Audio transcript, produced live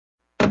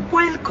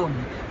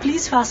welcome.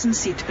 Please fasten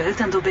seatbelt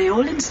and obey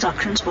all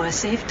instructions for a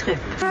safe trip.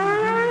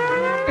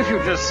 If you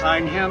just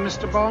sign here,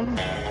 Mr. Bond.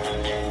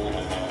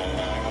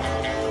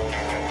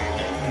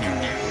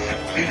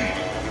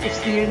 It's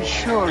the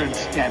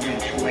insurance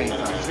damage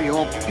waiver for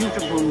your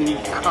beautiful new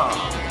car.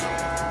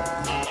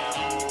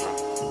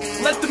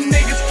 Let them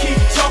niggas keep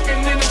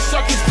talking and the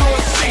suckers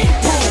doing C.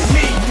 Prove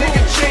me,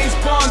 nigga James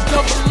Bond,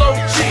 double OG.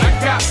 I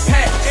got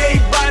packed,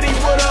 everybody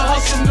with a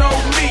hustle know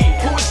me.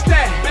 Who is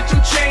that? Bitch,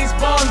 I'm James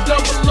Bond,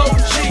 double OG.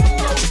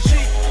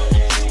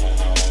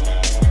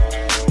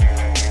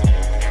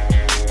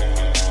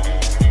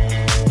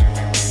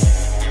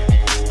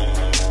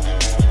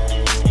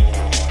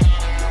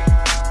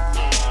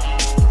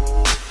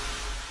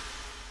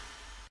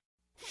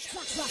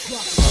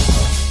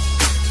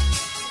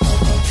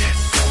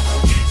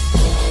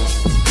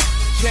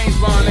 James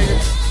Bond, nigga.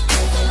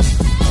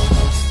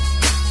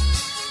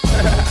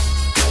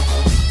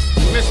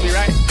 You miss me,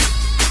 right?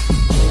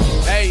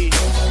 Hey,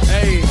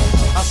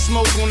 I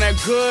smoke on that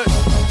good,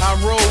 I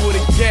roll with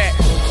a gat.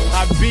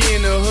 I be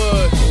in the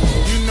hood,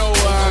 you know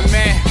where I'm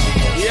at.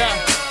 Yeah,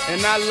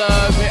 and I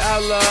love it, I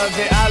love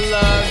it, I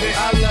love it,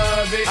 I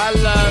love it, I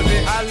love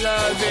it, I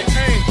love it.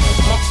 Hey.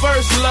 My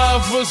first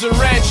love was a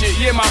ratchet,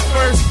 yeah, my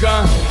first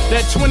gun.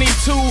 That 22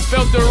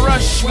 felt the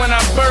rush when I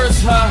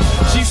burst her.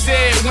 She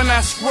said when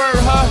I squirt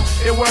her,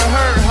 it would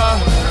hurt her,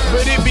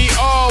 but it be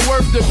all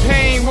worth the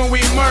pain when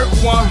we murk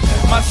one.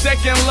 My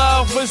second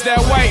love was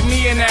that white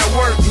me and that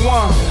work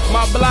one.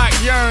 My block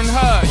yearned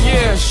her,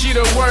 yeah, she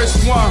the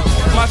worst one.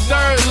 My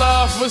third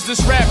love was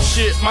this rap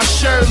shit, my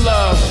shirt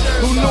love.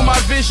 Who knew my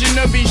vision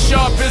to be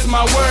sharp as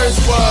my words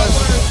was?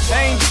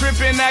 I ain't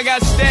tripping, I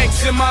got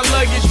stacks in my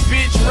luggage,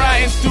 bitch.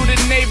 Riding through the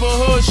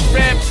neighborhood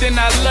strapped and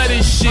I love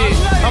this shit.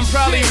 I'm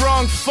probably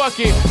wrong, fuck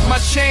it. My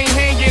chain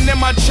hanging and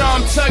my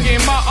charm tugging.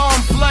 My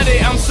arm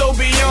flooded, I'm so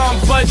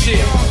beyond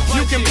budget.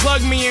 You can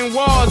plug me in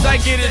walls, I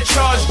get a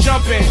charge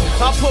jumping.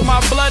 I put my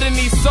blood in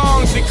these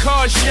songs, it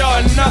costs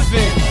y'all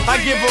nothing.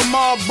 I give them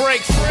all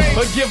breaks,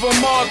 or give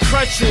them all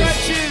crutches.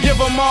 Give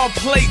them all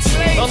plates,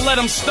 or let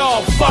them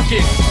stall, fuck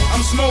it.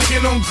 I'm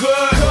smoking on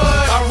good,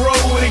 I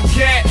roll with a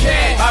gat.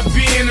 I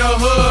be in the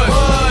hood,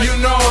 you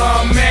know where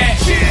I'm at.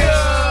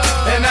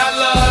 And I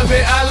love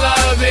it, I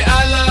love it,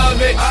 I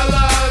love it, I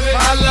love it,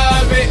 I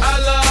love it, I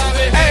love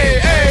it. Hey,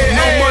 hey,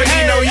 no money,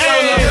 no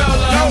YOLO,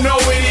 you know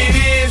what it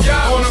is.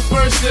 On the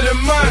first of the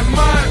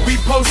month, we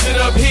posted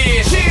up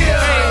here.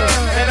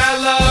 And I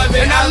love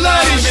it, I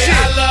love this shit.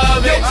 I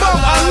love it,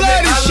 I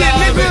love this shit,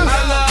 nigga.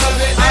 I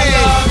love it, I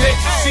love it.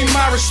 See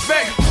my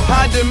respect,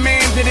 I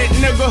demanded it,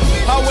 nigga.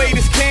 I weigh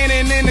this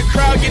cannon in the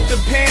crowd, get the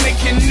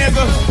panicking,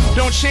 nigga.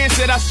 Don't chance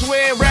it, I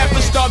swear,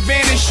 rappers start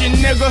vanishing,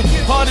 nigga.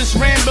 All this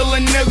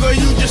rambling, nigga,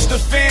 you just a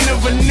fan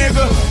of a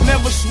nigga.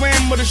 Never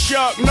swam with a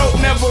shark, nope,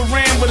 never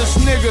ran with us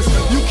niggas.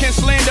 You can't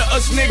slander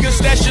us niggas,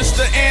 that's just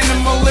the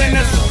animal in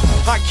us.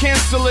 I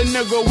cancel a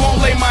nigga,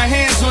 won't lay my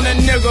hands on a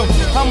nigga.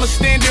 I'ma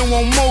stand and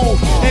won't move,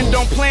 and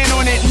don't plan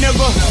on it,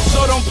 nigga.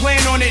 So don't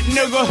plan on it,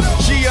 nigga.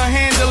 She'll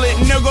handle it,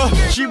 nigga.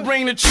 She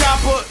bring the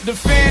chopper, the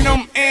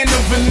phantom, and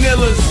the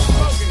vanillas,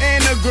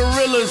 and the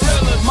gorillas.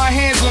 My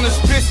hands on this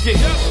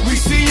biscuit. We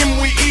see him,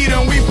 we eat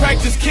him, we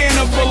practice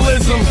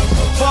cannibalism.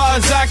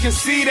 Far as I can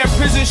see, that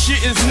prison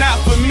shit is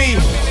not for me.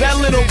 That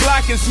little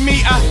block is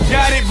me, I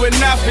got it, but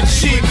not for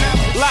cheap.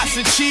 Lots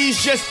of cheese,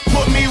 just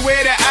put me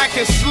where that I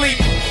can sleep.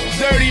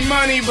 Dirty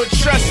money, but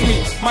trust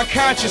me, my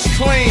conscience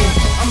clean.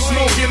 I'm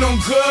smoking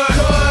on good,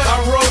 I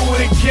roll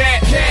with a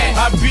gat.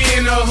 I be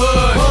in the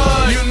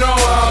hood, you know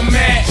where I'm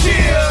at.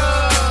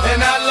 And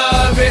I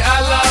love it, I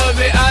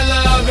love it, I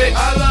love it,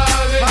 I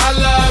love it, I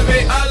love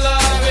it, I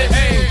love it.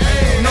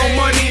 No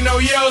money, no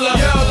YOLO,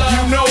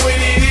 you know what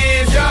it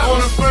is.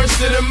 On the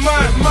first of the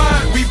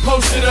month, we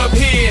posted up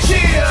here.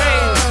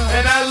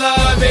 And I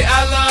love it,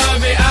 I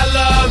love it, I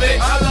love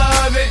it, I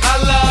love it, I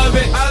love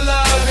it, I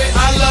love it,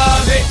 I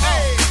love it.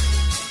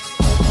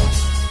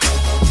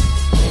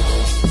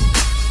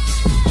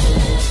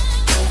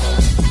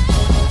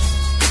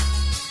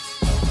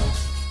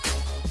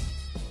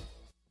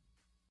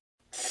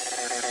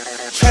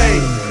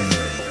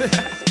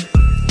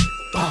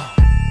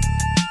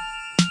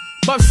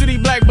 Buff City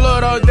Black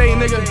Blood all day,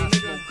 nigga.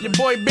 Your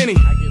boy Benny.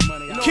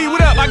 Key,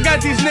 what up? I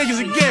got these niggas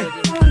again.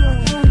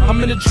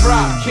 I'm in the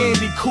drop,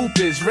 Candy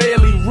Coopers,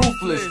 rarely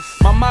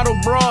ruthless. My model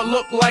broad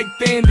look like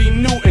Thandie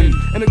Newton.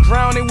 In the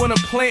ground they wanna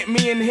plant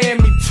me and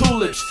hand me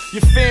tulips.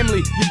 Your family,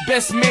 your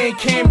best man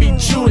can be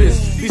Judas.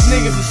 These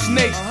niggas are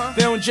snakes,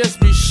 they don't just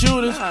be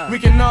shooters. We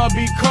can all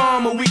be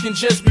calm or we can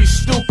just be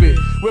stupid.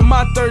 With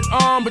my third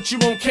arm, but you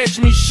won't catch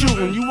me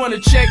shooting. You wanna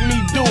check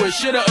me, do it,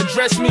 should've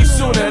addressed me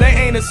sooner. They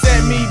ain't a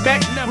set me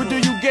back, where do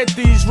you get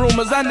these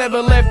rumors? I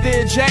never left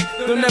there, Jack,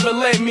 they'll never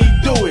let me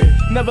do it.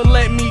 Never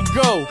let me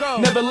go,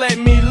 never let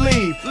me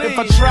leave. If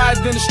I tried,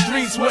 then the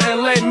streets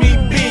wouldn't let me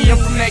be. I'm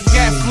from that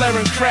gas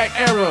flaring crack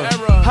era.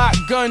 Hot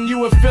gun, you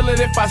would feel it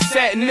if I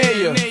sat near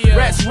you.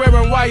 Rats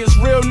wearing wires,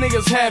 real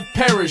niggas have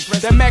perished.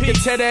 That Mac can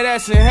tear that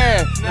ass in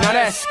half, now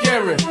that's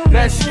scary.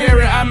 That's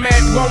scary, I'm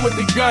at one with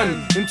the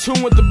gun, in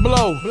tune with the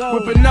blow.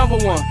 Whip another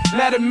one,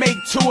 now to make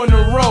 2 in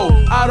a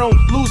row. I don't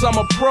lose, I'm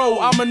a pro,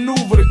 I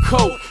maneuver the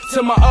coat.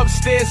 Till my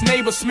upstairs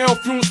neighbor smell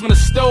fumes from the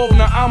stove.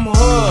 Now I'm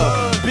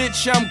hood,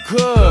 bitch I'm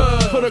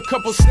good. Put a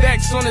couple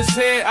stacks on his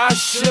head, I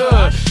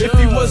should. If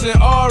he wasn't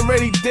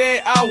already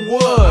dead, I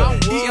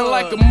would. Eating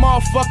like a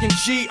motherfucking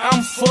G,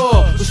 I'm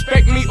full.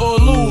 Respect me or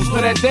lose,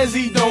 but that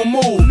Desi don't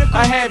move.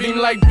 I have him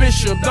like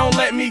Bishop, don't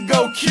let me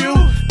go Q.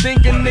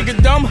 Think a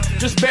nigga dumb,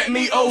 just bet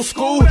me old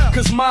school.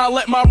 Cause mine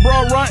let my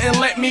bro run and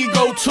let me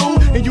go too.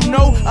 And you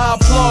know I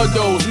applaud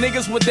those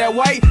niggas with that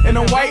white, and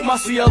the white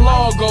must see a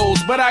law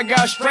goes. But I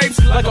got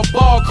stripes like a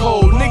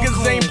barcode.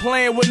 Niggas ain't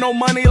playing with no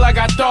money like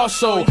I thought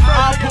so.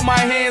 I'll put my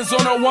hands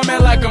on a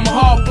woman like I'm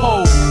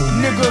Harpo.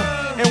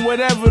 Nigga, and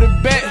whatever the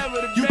bet,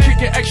 you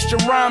kick an extra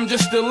rhyme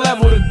just to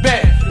level the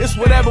bet. It's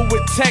whatever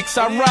with text,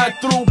 I ride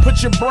through,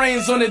 put your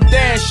brains on the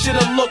dash.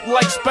 Shit'll look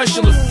like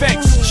special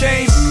effects.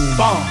 Chain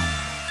bomb.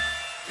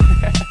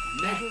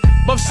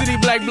 Buff City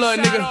Black Blood,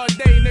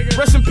 nigga.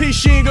 Rest in peace,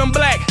 Sheen Gun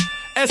Black.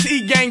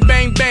 SE gang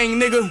bang bang,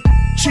 nigga.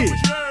 Chill.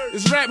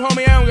 This rap,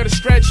 homie, I don't gotta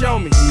stretch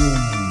on me.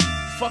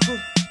 Fucker.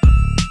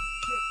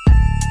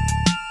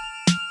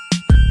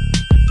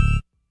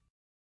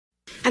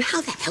 And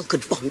how the hell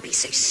could Bond be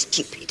so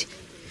stupid?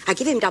 I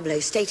give him 00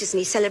 status and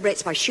he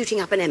celebrates by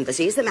shooting up an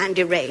embassy. Is the man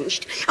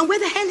deranged? And where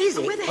the hell is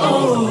he?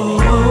 Oh,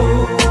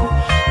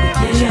 we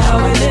get it how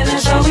we live,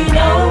 that's how we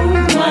know.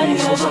 Money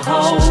over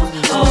hoes.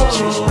 Oh,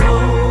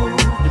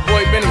 your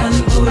boy Benny. Come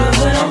through the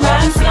hood, I'm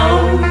riding slow.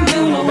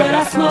 You know what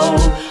I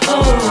smoke.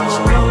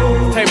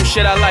 Oh, type of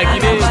shit I like, you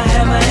dig? I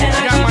got my hammer,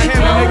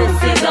 nigga.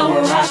 Stay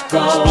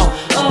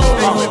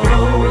with me,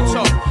 real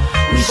talk.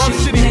 Buff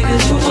City,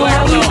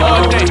 Black Blood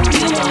all day.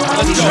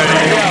 Let's go.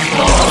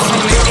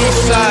 From the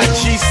east side,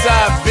 G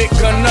side, big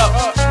gun up.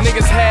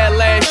 Niggas had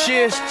last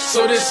year,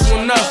 so this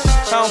one up.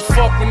 I don't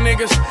fuck with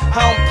niggas, I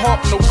don't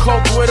pump no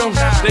coke with them.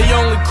 They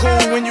only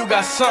cool when you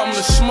got something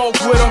to smoke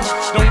with them.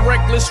 Them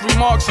reckless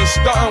remarks and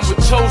stuntin'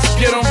 with toast,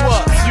 get them.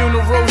 What?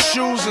 Funeral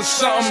shoes and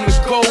something to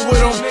go with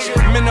them.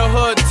 I'm in the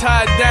hood,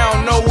 tied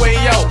down, no way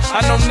out.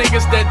 I know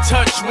niggas that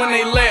touch when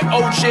they let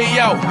OJ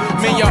out.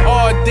 Man, y'all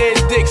all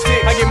dead dicks.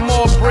 I get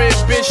more bread,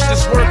 bitch,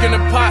 just work in the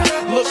pot.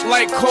 Look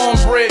like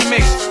cornbread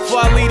mix.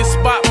 Before I leave the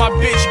spot, my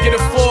bitch get a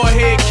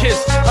forehead kiss.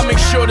 I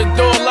make sure the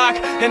door lock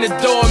and the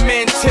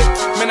doorman tip.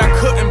 Man, I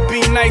couldn't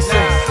be nicer.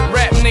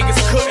 Rap niggas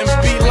couldn't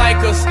be like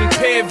us.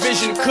 Impaired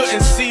vision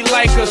couldn't see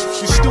like us.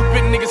 You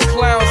stupid niggas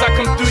clowns, I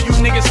come through you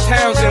niggas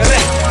towns and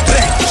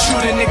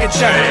shoot a nigga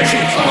down.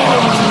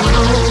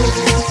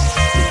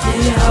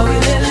 Yeah, how we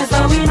live, that's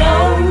how we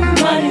know.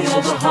 Money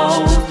over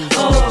hoes.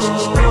 Oh,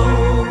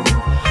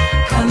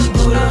 coming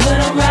through the hood,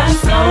 I'm riding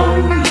slow.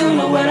 You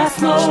know what I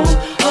smoke.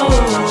 Oh,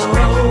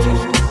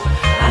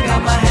 I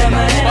got my hammer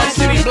and Buff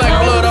City Black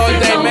Blood all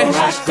day, man.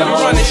 Come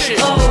run this shit.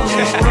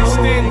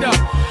 Stand up.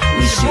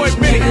 It's your boy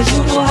Benny.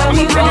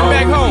 I'ma bring it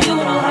back home.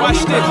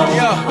 Watch this,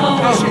 yo.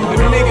 If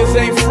niggas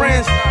ain't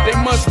friends, they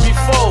must be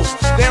foes.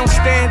 They don't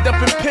stand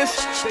up and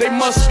piss, they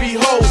must be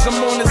hoes.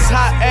 I'm on this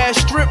hot ass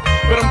strip,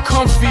 but I'm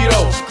comfy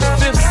though.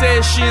 Fifth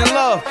says she in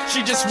love,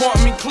 she just want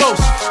me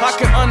close. I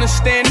can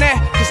understand that,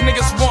 cause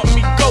niggas want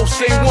me ghost.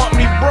 They want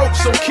me broke,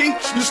 so Key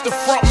used to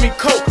front me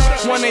coke.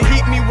 Wanna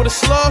heat me with a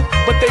slug,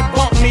 but they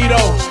bump me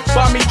though.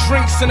 Buy me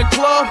drinks in the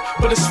club,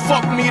 but it's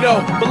fuck me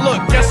though. But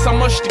look, guess how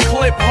much the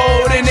clip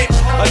hold in it.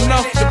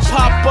 Enough to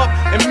pop up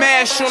and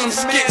mash on them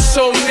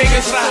schizo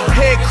niggas.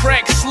 Head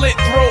crack, slit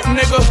throat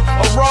nigga.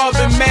 A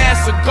Robin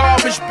mask, a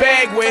garbage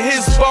bag with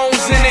his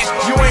bones in it.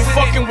 You ain't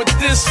fucking with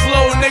this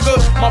flow nigga.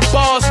 My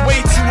bars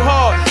way too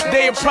hard,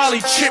 they'll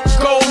probably chip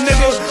gold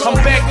nigga. I'm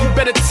back, you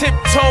better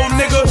tiptoe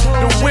nigga.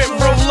 The whip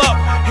roll up,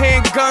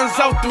 handguns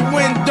out the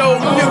window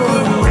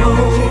nigga.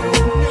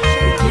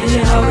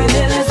 Yeah, how we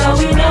live, that's how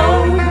we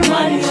know.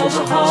 Money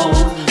over hoes.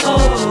 Oh,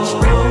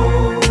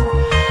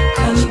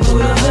 coming through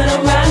the hood,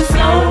 I'm riding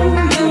slow.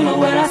 You know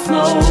what I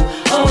smoke.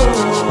 Oh,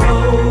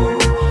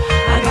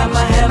 I got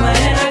my hammer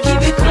and I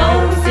keep it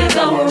close. It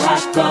go where I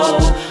go.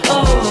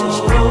 Oh,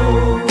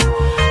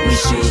 we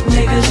street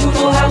niggas, you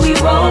know how we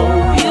roll.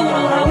 You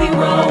know how we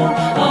roll.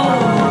 Oh.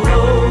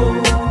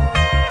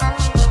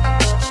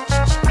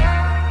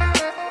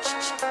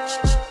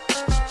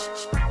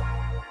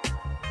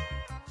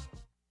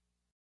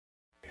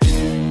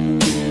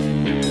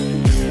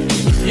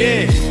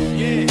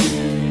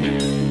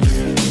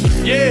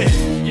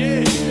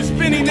 It's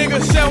Benny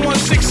nigga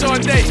 716 all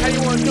day. How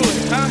you wanna do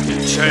it, huh?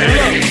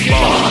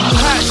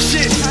 Hot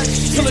shit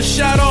till a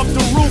shot off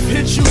the roof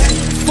hit you.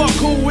 Fuck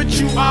who with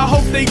you, I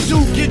hope they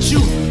do get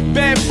you.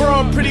 Bad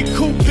broad, pretty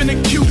coupe and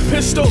a cute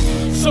pistol.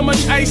 So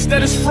much ice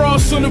that it's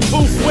frost on the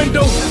booth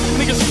window.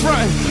 Niggas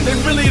frontin', they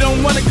really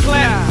don't wanna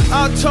clap.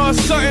 I'll toss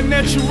something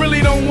that you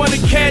really don't wanna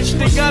catch.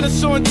 They got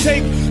us on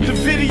tape, the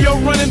video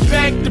running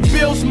back. The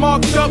bills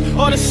marked up,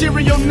 all the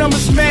serial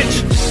numbers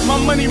match. My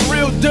money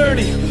real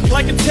dirty,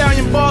 like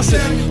Italian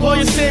bosses.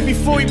 Lawyers say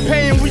before we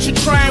pay him, we should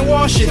try and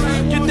wash it.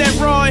 Get that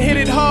raw and hit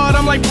it hard,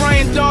 I'm like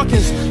Brian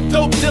Dawkins.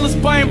 Dope dealers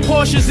buying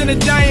Porsches in a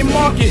dying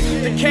market.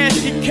 The cash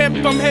get kept,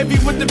 I'm heavy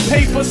with the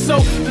paper, so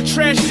the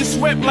trash gets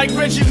swept like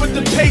Reggie with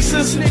the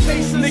Pacers.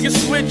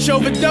 Niggas switch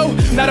over dough,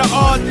 not an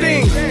odd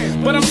thing,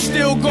 but I'm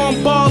still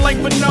gon' ball like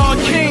Bernard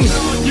King.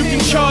 You can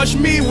charge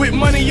me with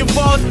money of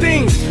all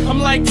things. I'm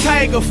like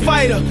Tiger,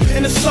 fighter,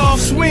 in a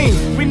soft swing.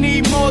 We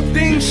need more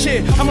things,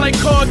 shit. I'm like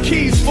car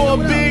keys for a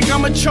big,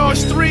 I'ma charge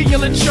 3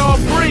 and let y'all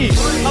breathe.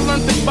 I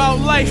learned about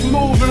life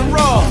moving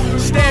raw.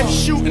 Stab,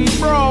 shooting,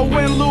 brawl,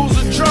 win, lose,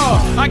 or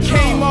draw. I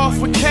came off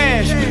with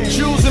cash,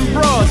 jewels and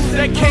bras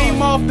that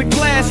came off the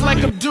glass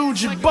like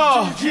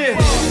Abdul-Jabbar. Yeah,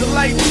 the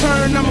light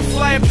turn, I'ma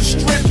fly up the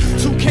strip.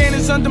 2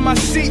 cannons under my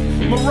seat,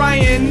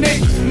 Mariah and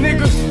Nick.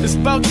 Nigga, it's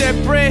about that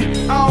bread,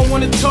 I don't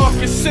wanna talk,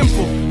 it's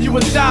simple. You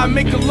would die,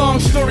 make a long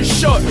story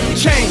short,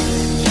 change.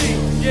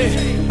 Yeah,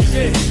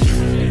 yeah,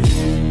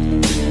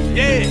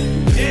 yeah,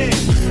 yeah.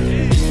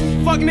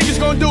 Fuck niggas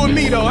gonna do with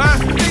me though, huh?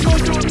 They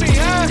gonna do with me,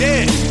 huh?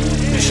 Yeah.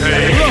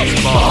 Look,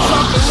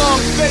 something long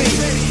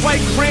fade,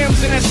 white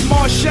grams in that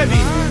small Chevy.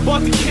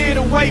 Bought the kid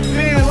a white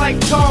bin like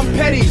Tom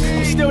Petty.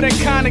 I'm still that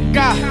kind of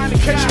guy.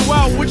 Catch you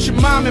out with your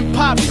mom and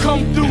pop.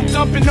 Come through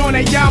dumping on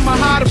that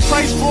Yamaha. The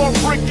price for a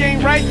brick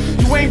ain't right.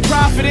 You ain't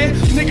profiting.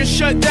 Niggas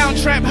shut down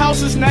trap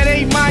houses, now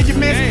they ain't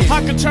monuments.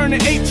 I could turn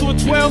an 8 to a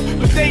 12,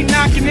 but they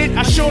knocking it.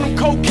 I show them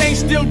cocaine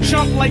still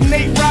jump like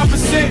Nate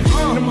Robinson.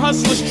 Them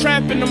hustlers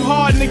trapping, them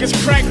hard niggas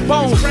crack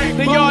bones.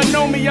 They all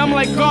know me, I'm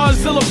like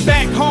Godzilla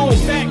back home.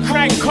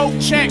 Crack coke,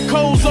 chat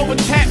codes over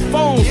tap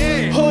phones.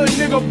 Hood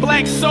nigga,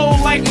 black soul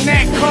like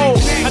Nat Cole.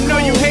 I know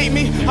you hate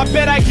me, I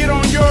bet I get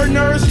on your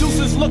nerves.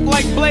 Deuces look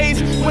like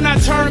blades when I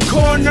turn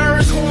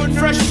corners.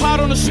 Fresh pot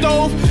on the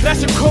stove,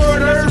 that's a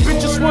corridor.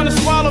 Bitches wanna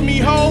swallow me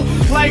whole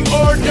like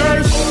hors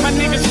d'oeuvres. My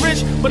niggas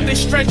rich, but they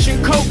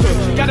stretching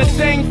coca. Got a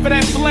thing for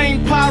that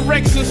flame,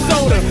 Pyrex and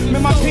soda.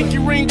 Man, my pinky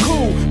ring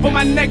cool, but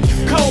my neck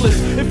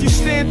coldest. If you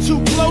stand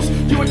too close,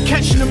 you would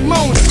catch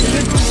pneumonia.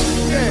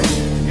 Yeah,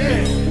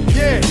 yeah,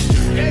 yeah.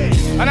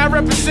 And I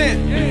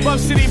represent Buff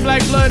City,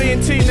 Black Blood,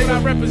 ENT, nigga.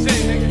 I represent,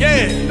 nigga.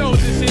 Yeah, you know what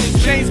this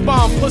is. James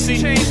Bond, pussy.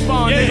 James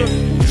Bond, yeah. Nigga.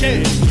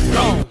 Yeah,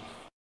 gone.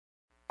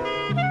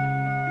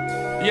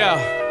 Yeah.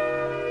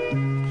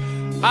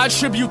 I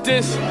attribute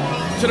this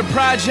to the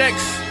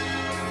projects,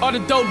 all the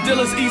dope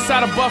dealers east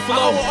side of Buffalo.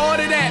 I will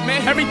order that,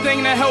 man.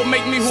 Everything that helped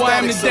make me who I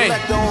am today.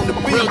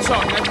 Real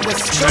talk, man.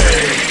 One's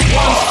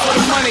for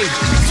the money,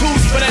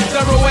 2's for that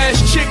thorough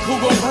ass chick who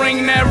gon'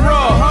 bring that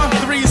raw.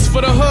 3's for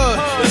the hood,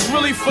 it's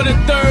really for the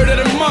 3rd of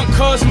the month,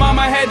 cause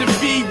mama had to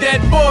feed that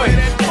boy.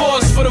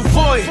 4's for the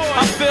void,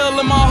 I feel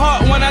in my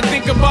heart when I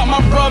think about my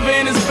brother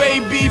and his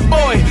baby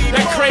boy.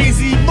 That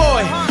crazy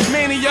boy,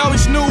 man, he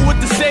always knew what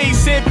to say. He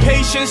said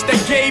patience that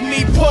gave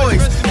me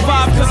poise.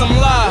 5 cause I'm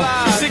live,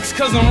 6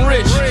 cause I'm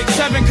rich,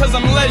 7 cause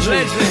I'm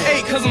legend,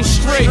 8 cause I'm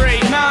straight,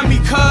 9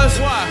 because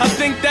I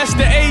think that's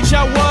the age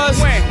I was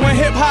when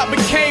hip hop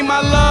became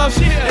my love,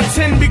 and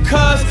 10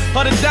 because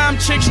all the dime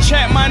chicks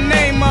chat my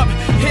name up.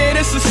 Here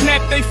this will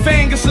snap they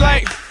fingers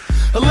like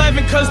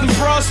 11 cause the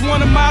bros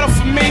want a model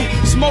for me.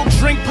 Smoke,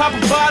 drink, pop a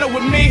bottle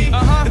with me.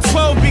 And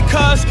 12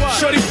 because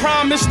shorty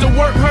promised to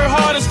work her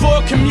hardest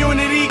for a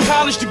community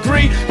college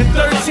degree. And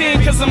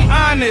 13 cause I'm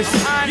honest,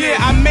 yeah,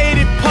 I made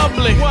it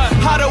public.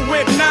 How to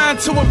whip 9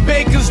 to a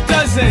baker's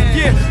dozen.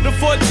 Yeah, the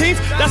 14th,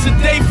 that's a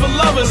day for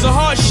lovers. A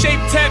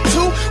heart-shaped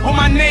tattoo with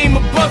my name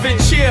above it,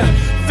 yeah.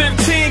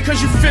 15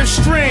 cause you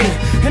 5th string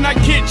and I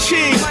get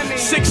cheese.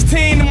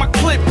 16 in my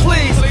clip,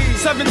 please.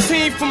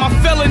 17 for my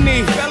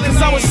felony,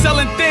 cause I was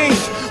selling things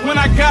when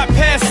I got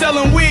past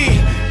selling weed.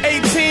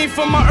 18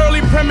 for my early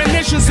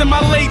premonitions and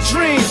my late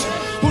dreams.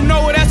 Who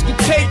know where that's gonna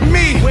take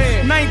me?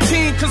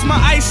 19 cause my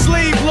ice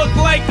sleeve look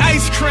like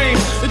ice cream.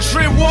 The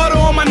drip water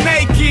on my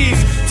Nikes.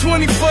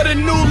 20 for the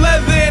new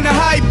leather and the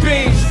high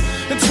beams.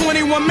 In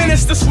 21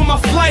 minutes, this for my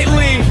flight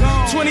leave.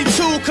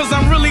 22 cause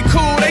I'm really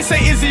cool. They say,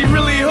 is he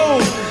really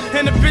who?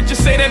 And the bitches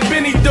say that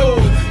Benny do.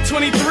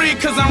 23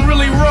 cause I'm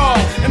really raw.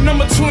 And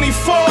number 24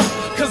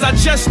 cause I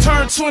just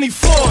turned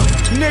 24,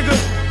 nigga.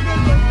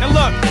 And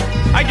look,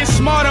 I get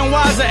smarter and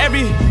wiser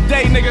every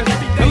day, nigga.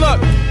 And look,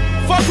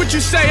 fuck what you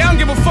say, I don't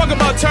give a fuck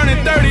about turning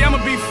 30.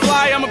 I'ma be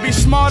fly, I'ma be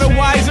smarter,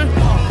 wiser.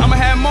 I'ma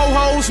have more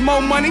hoes,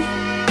 more money.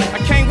 I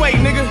can't wait,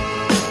 nigga.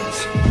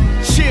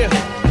 Cheer.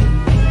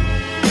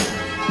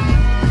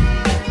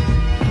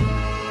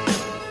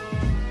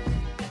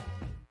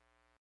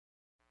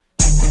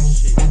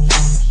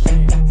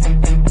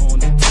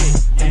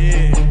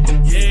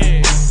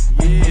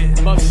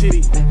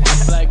 City,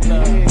 black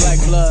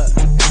blood.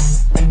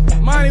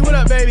 Money, what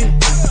up, baby?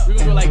 We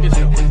gon' do it like this,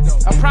 though.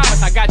 I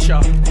promise, I got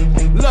y'all.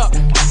 Look,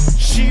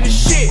 she the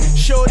shit,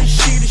 shorty,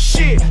 she the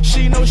shit.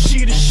 She know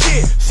she the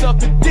shit.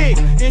 Suck a dick,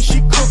 and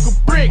she cook a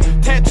brick.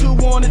 Tattoo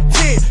on the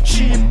tip,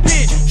 she a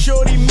bitch.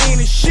 Shorty mean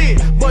as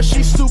shit, but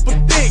she super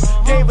thick.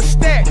 Gave a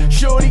stack,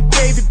 shorty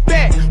gave it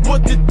back.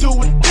 What to do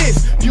with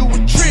this? You a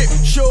trip,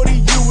 shorty,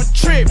 you a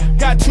trip.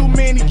 Got too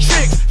many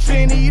tricks,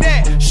 Finny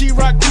that. She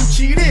rock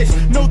Gucci this,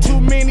 no too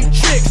many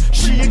tricks.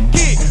 She a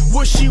get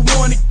what she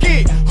wanna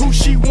get, who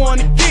she wanna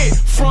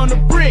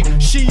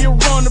she'll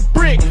run a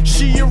brick,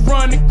 she'll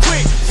run it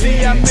quick.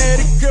 See, I met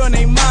a girl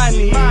named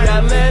Money, I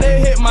let her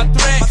hit my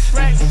threats.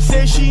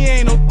 Said she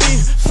ain't no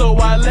thief, so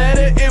I let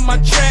her in my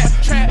trap.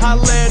 I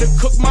let her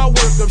cook my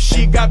work up,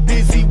 she got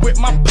busy with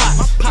my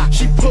pot.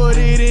 She put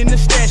it in the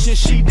stash and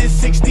she did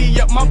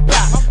 60 up my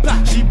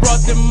back. She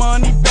brought the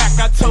money back,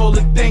 I told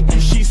her thank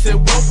you, she said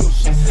welcome.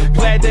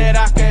 Glad that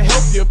I could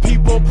help you,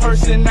 people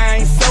person, I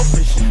ain't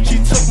selfish. She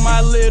took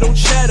my little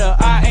cheddar,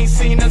 I ain't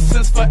seen her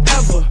since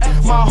forever.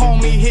 My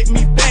homie hit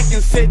me back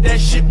and said that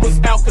shit was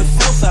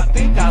Alka-Seltzer. I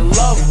think I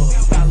love her.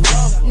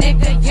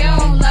 Nigga, you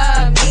don't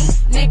love me.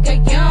 Nigga,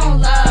 you don't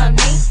love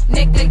me.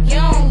 Nigga, you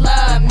don't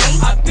love me.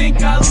 I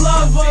think I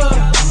love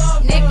her.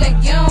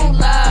 Nigga, you don't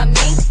love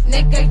me.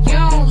 Nigga, you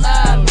don't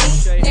love me.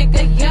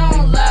 Nigga, you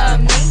don't love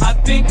me. I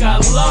think I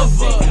love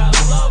her.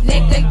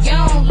 Nigga, you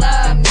don't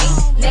love me.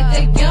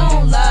 Nigga, you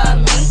don't love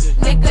me.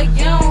 Nigga,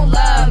 you don't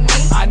love me.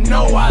 I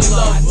know I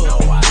love her.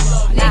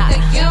 Nigga,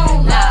 you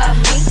don't love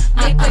me.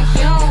 Nigga,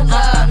 you don't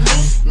love me.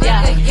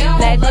 Nigga, you don't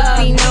Let love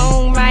it be me.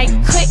 known right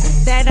quick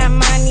that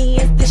Armani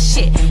is the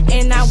shit.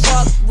 And I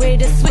walk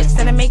with a switch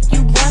that'll make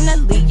you wanna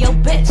leave your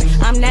bitch.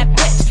 I'm that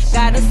bitch,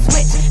 got a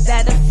switch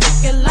that'll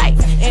flick your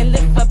lights and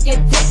lift up your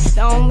dick.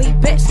 The only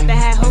bitch that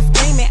had hoes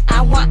screaming,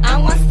 I want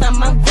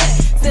some of it.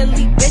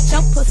 Silly bitch,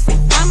 your pussy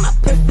fine, my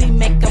pussy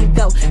make them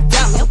go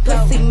dumb. Your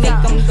pussy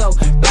make them go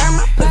burn,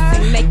 my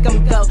pussy make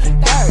them go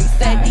dirty.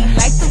 Said he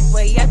liked the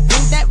way I do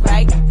that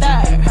right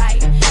there.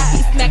 He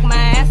smack my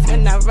ass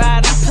when I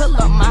ride, I pull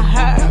up my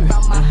hair.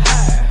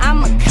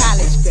 I'm a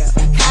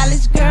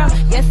college girl,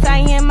 yes I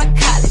am a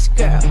college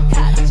girl.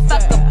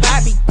 Fuck a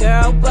Barbie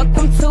girl,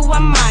 welcome to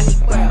Armani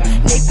world.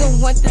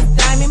 Nigga want this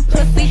diamond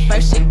pussy,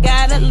 first you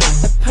gotta lick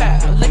the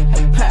pearl, lick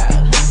the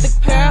pearl, lick the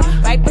pearl,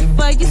 right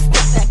before you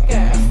stick that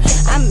girl.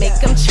 I make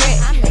them trip,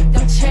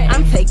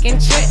 I'm taking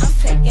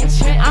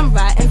trips, I'm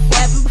riding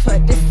 7, but for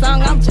this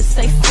song I'm just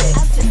say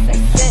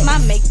 6. My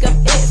makeup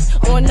is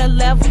on a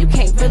level you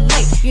can't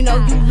relate. You know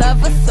you love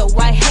her, so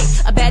I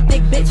hate a bad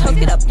dick bitch. Hook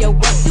it up your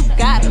work, you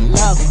gotta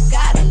love her.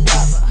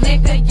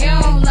 Nigga, you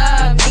don't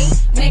love me.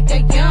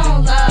 Nigga, you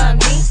don't love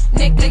me.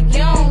 Nigga, you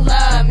don't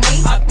love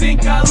me. I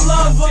think I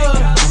love her.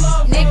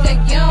 Nigga,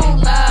 you don't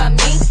love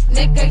me.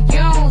 Nigga, you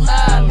don't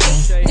love me.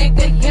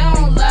 Nigga, you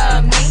don't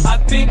love me. I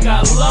think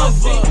I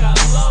love her.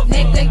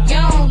 Nigga, you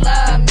don't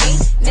love me.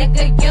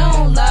 Nigga, you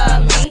don't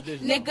love me.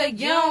 Nigga,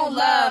 you don't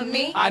love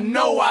me. I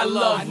know I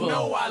love her.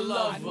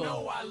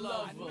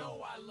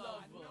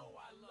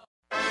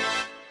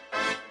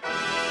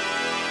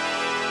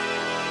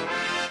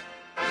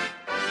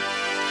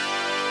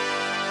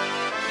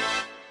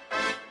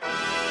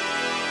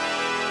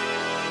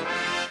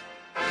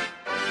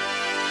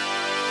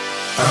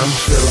 I'm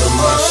feeling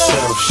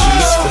myself,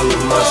 she's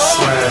feeling my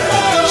swag.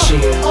 She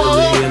ain't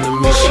really into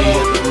me, she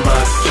into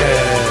my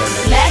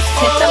cash. Let's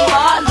hit the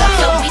mall up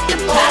so we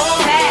can pop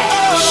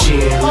tags. She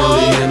ain't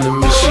really into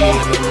me, she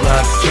into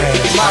my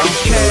cash. I'm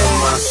feeling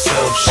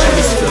myself,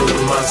 she's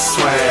feeling my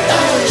swag.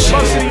 She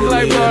ain't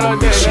really into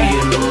me, she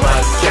into my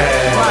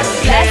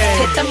cash. Let's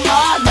hit the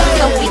mall up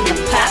so we can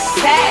pop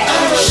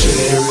tags. She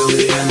ain't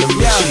really into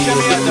me, she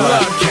into my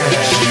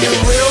cash. She a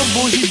real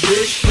bougie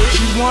bitch,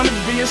 she wanna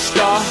be a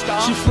star.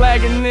 She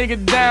flag a nigga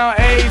down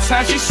every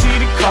time she see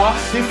the car.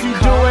 If you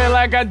do it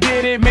like I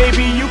did it,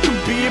 maybe you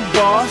could be a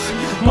boss.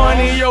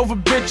 Money over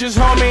bitches,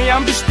 homie,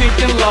 I'm just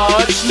thinking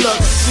large. Look,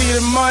 see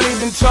the money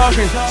been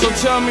talking, so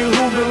tell me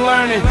who been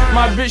learning.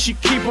 My bitch, she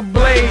keep a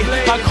blade,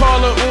 I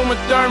call her Uma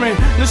Thurman.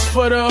 This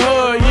for the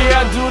hood,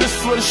 yeah, I do this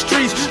for the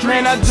streets.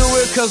 Man, I do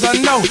it cause I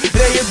know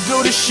they'll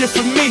do this shit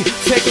for me.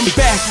 Take them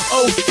back,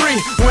 03,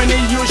 when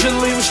it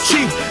usually was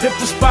cheap. If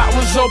the spot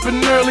was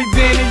open early,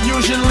 then it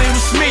usually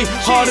was me.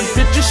 All the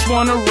bitches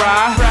wanna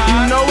ride,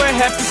 you know what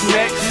happens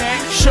next.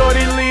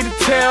 Shorty lead the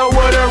tail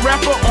with a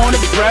rapper on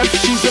the breath.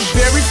 She's a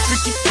very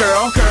freaky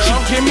girl, she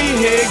give me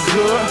head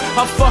good.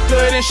 I fuck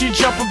her then she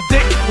jump a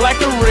dick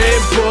like a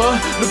Red Bull.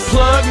 The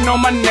plug know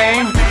my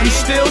name, we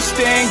still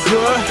staying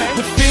good.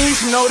 The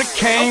fiends know the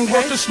cane,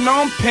 workers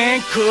know I'm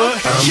paying good.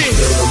 I'm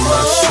feeling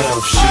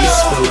myself, she's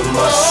feeling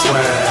my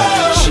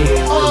swag. She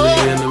ain't really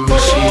into me,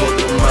 she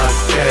into my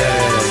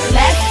cash.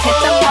 Let's hit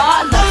the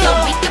mall up so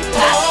we can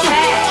pop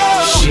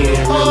tags. She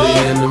ain't really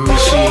into me,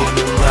 she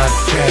into my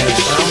cash.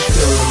 I'm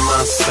feeling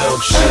myself,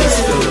 she's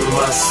feeling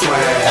my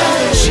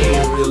swag. She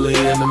ain't really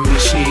into me,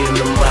 she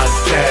into my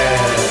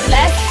cash.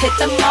 Let's hit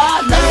the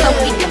mall up so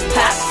we can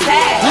pop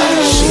tags.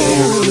 She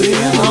ain't really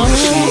into me,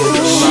 she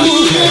into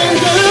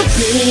my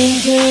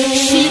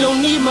cash. She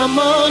don't need my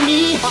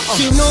money.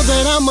 She know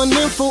that I'm a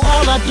nympho.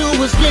 All I do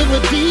is give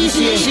her D.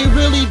 She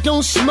really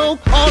don't smoke.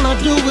 All I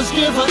do is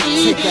give her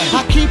E.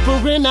 I keep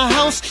her in the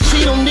house.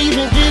 She don't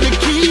even get a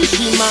key.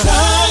 She my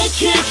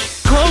sidekick.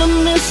 Call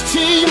her Miss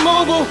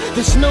T-Mobile.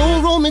 There's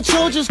no Roman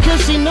Trojan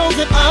cause she knows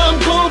that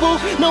I'm global.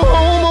 No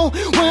homo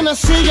when I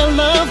say I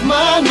love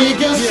my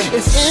niggas.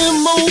 It's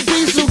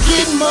M.O.B. so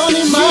get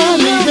money my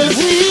niggas.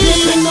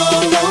 Dipping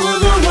all over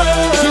the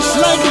world. Just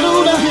like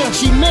Luda,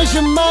 she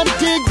measure my I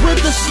dig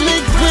with the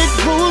slick brick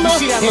ruler.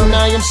 And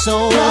I am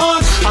so hard,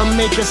 I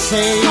make her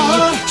say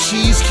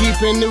she's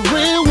keeping it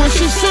real when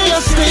she say I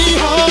stay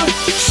hard.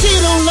 She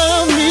don't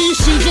love me,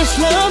 she just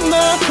love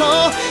my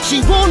car. She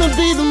wanna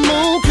be the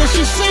moon cause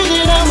she say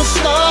that I'm a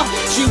star.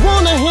 She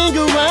wanna hang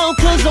around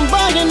cause I'm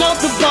buying out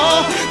the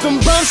bar.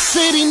 Them Bus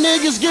City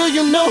niggas, girl,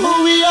 you know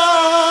who we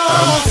are.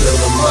 I'm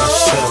feeling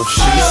myself,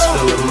 she's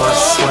feeling my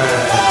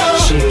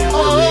swag. She ain't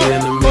really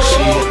into me,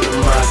 she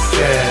into my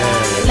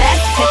cash.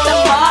 Let's hit the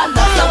mall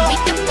up so we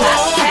can pop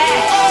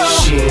tags.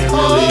 She ain't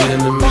really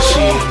into me,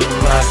 she into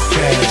my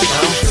cash.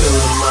 I'm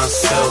feeling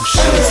myself,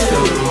 she's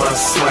feeling my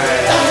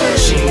swag.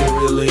 She ain't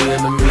really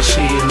into me,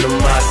 she into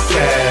my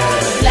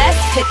cash.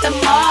 Let's hit the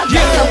mall up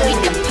so we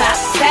can pop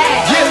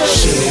tags.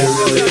 She ain't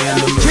really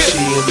into me, she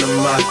into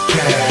my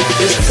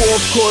cash. It's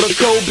fourth quarter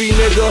Kobe,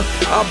 nigga.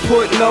 I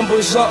put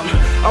numbers up.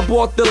 I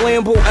bought the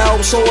Lambo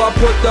out, so I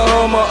put the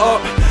Hummer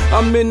up.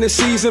 I'm in the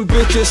season,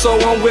 bitches, so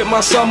I'm with my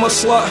summer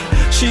slut.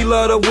 She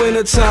love the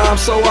winter time,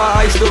 so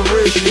I ice the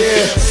wrist,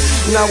 yeah.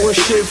 Now when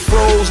shit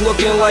froze,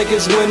 looking like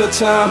it's winter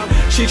time.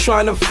 She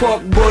tryna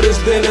fuck, but it's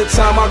dinner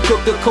time. I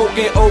cooked the coke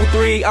in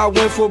 03, I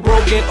went for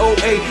broke in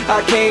 08.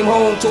 I came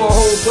home to a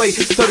whole plate,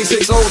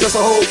 36 O's, that's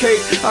a whole cake.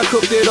 I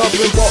cooked it up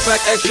and bought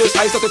back extras.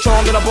 Iced up the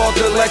charm, then I bought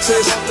the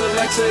Lexus.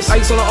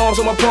 Ice on the arms,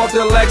 so I bought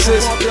the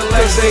Lexus.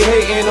 Cause they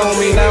hating on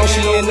me, now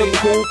she in the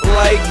coupe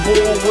like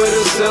boo with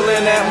a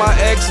ceiling at my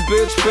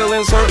ex-bitch.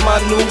 Feelings hurt my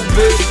new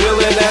bitch,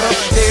 feeling that I'm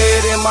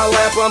dead in my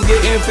lap. I'm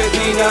getting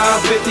 59.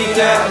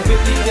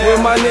 Where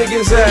my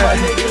niggas at?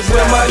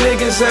 Where my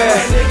niggas at?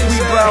 We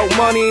bout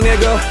money,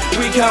 nigga.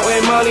 We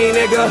counting money,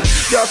 nigga.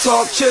 Y'all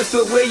talk chips,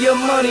 but where your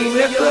money,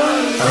 nigga?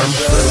 I'm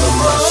feeling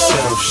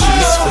myself,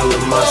 she's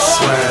feeling my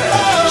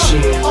swag. She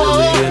ain't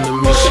really into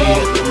me, she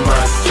into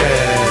my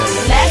cash.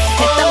 Let's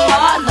hit the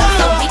mall up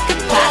so we can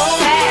pop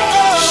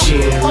tags. She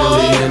ain't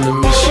really into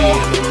me, she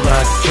into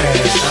my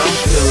cash. I'm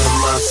feeling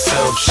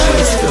myself,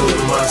 she's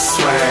feeling my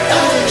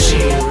swag. She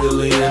ain't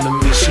really into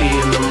me, she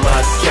into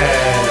my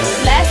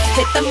cash. Let's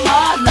hit the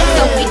mall up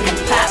so we can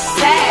pop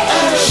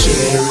tags. She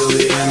ain't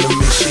really into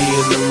me, she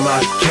into my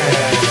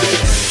cash.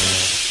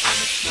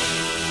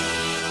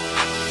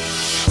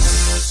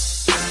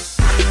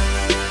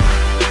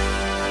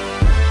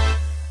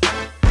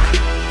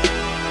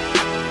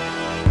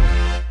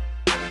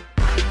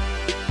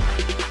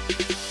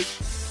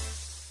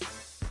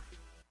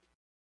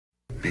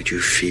 Made you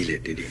feel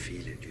it, did he?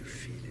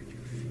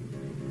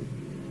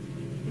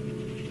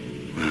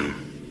 Well,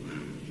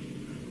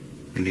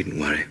 you needn't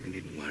worry.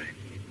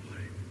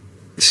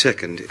 The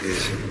second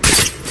is...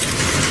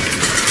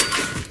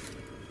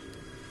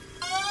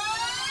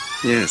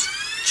 Yes.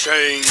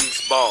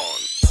 James Bond.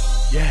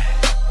 Yeah.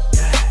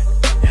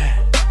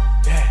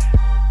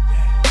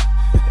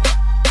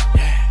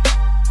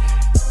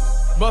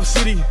 Buff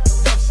City,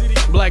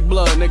 black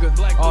blood, nigga,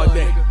 all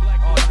day.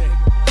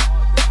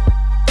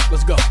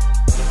 Let's go.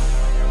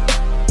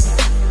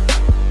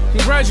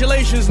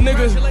 Congratulations,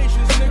 nigga.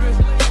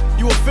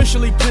 You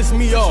officially pissed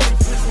me off.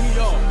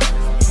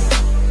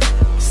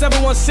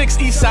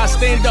 716 Eastside,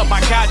 stand up, I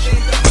got you.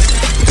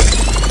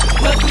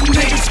 Let the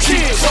niggas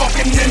keep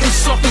talking and them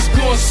suckers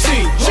gon'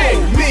 see.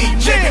 Me,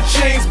 nigga,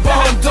 James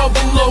Bond,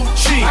 double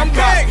OG. I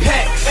got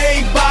packs,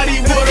 everybody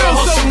with a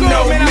hustle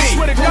know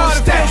me.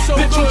 Who's that?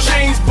 Bitch, I'm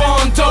James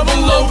Bond, double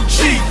OG.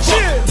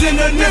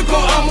 Then a nigga,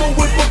 I'ma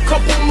whip a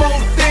couple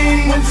more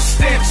things when the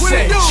stamp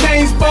say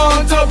James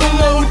Bond, double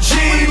OG.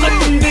 Let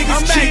the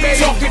niggas keep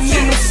talking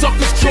and them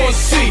suckers gon'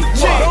 see.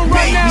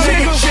 Me,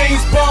 nigga,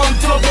 James Bond,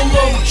 double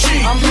OG.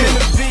 I'm in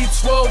the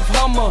V12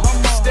 Hummer,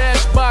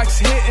 stash box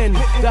hitting,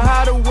 the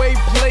hideaway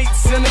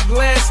plates in a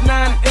glass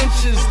 9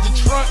 inches.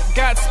 The trunk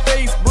got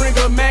space, bring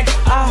a Mac,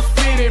 I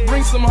fit it.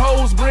 Bring some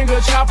hoes, bring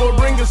a chopper,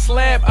 bring a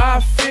slab, I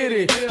fit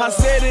it. I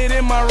said it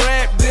in my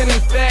rap, then in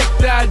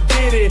fact I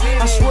did it.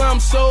 I swear I'm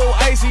so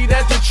icy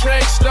that the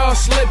track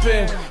starts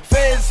slipping.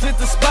 Feds hit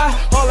the spot,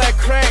 all that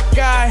crack,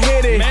 I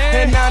hit it.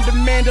 And I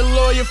demand a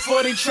lawyer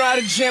for they try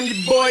to jam your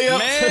boy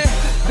up.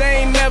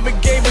 They ain't never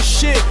gave a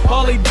shit,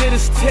 all they did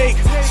is take.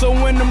 So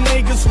when them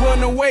niggas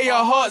run away,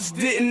 our hearts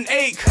didn't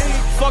ache.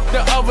 Fuck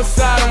the other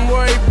side, I'm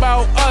worried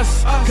about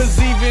us. Cause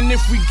even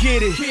if we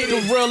get it,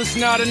 the world is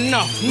not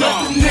enough. No,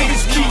 the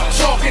niggas keep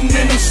talking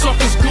and them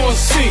suckers gon'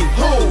 see.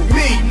 Who?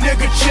 Me,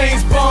 nigga,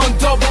 James Bond,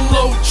 double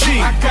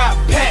OG. I got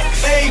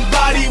packs,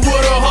 everybody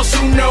with a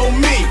hustle know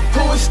me.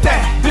 Who is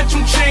that? Bitch,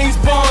 I'm James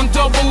Bond,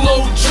 double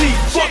OG.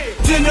 Fuck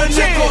dinner,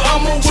 nigga,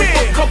 I'ma whip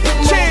a couple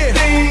more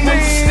things when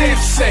the stamp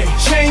say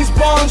James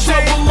Bond,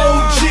 double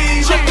OG.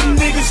 Let the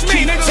niggas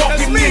keep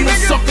talking and the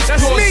suckers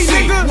gon'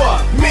 see.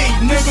 What? Me,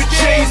 nigga,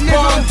 James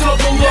Bond,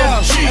 double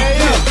OG.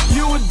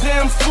 You a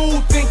damn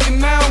fool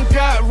thinking I don't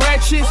got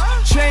ratchets.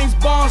 James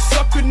Bond,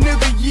 sucker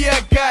nigga, yeah,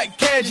 I got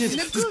gadgets.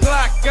 This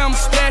Glock I'm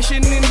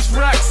stashing in these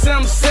rocks,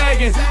 I'm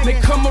sagging. They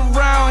come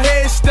around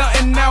head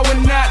stunting, I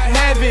would not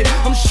have it.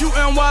 I'm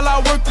shooting while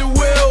I work the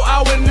wheel,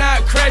 I would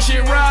not crash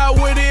it. Ride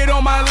with it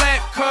on my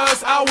lap, cuz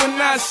this, I would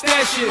not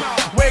stash it.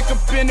 Wake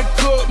up in a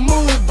good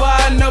mood, buy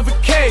another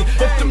K.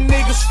 If them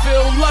niggas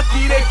feel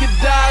lucky, they could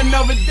die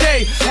another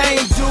day. I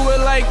ain't do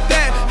it like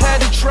that,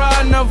 had to try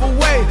another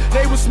way.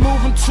 They was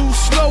moving too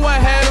slow, I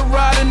had to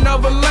ride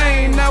another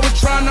lane. I was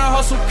trying to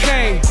hustle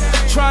cane,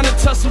 trying to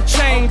touch some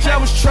change. I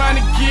was trying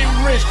to get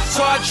rich,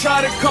 so I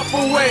tried a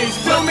couple ways.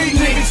 Tell me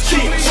niggas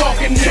keep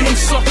talking, and them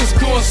suckers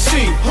gon'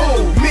 see.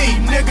 Who? Me,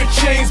 nigga,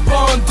 James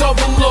Bond,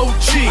 double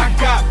OG. I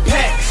got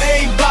packs,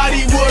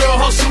 everybody with a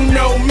hustle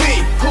know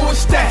me. Who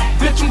is that?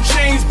 Bitch, I'm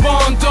James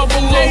Bond, double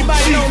OG.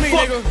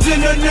 Fuck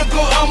dinner,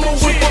 nigga, I'ma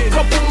whip a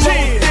couple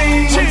more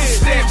things.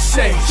 Stamp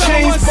say,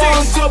 James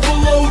Bond,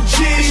 double OG.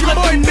 Let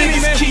them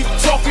niggas keep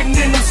talking,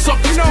 and them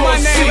suckers gon'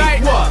 see.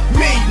 What?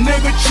 Me,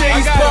 nigga,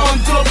 James Bond,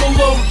 double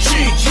OG.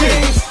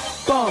 James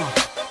Bond,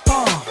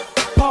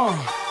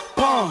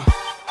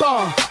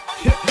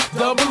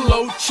 double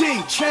OG.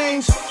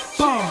 James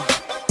Bond,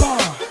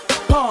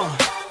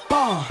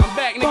 I'm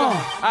back, nigga.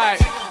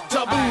 Alright,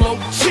 double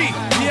OG.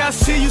 Yeah, I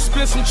see you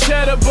spit some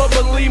cheddar, but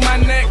believe my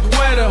neck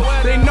wetter.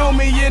 They know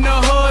me in the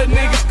hood,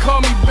 niggas call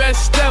me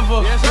best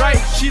ever.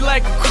 Right? She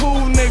like a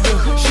cool nigga,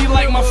 she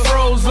like my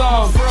froze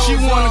on. She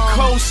want a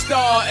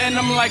co-star, and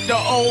I'm like the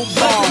old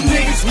bomb. Let the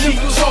niggas keep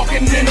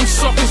talking, and them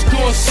suckers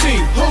gon' see.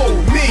 Who?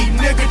 Me,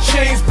 nigga,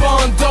 James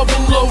Bond, double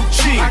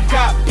OG. I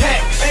got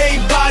packs,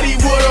 everybody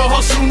with a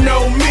hustle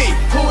know me.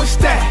 Who is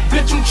that?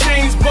 Bitch, I'm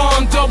James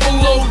Bond,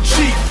 double OG.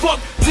 Fuck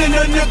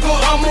dinner, nigga,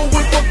 I'ma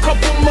whip a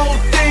couple more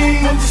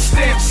things. I'm the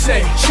stamp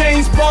say,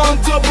 James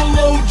Bond, double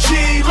OG.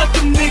 Let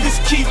them niggas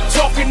keep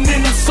talking,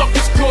 and them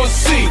suckers gon'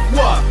 see.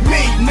 What?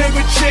 Me,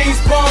 nigga, James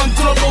Bond,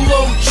 double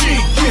OG.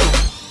 Yeah.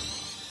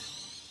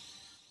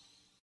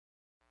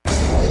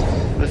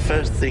 The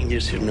first thing you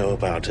should know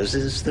about us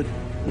is that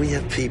we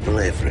have people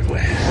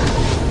everywhere.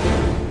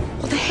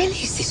 What the hell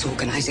is this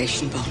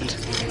organization, Bond?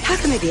 How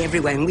can they be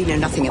everywhere and we know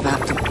nothing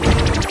about them?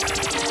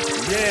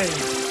 Yeah,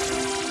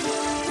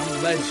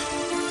 I'm legend.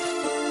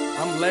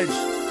 I'm legend.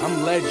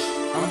 I'm legend.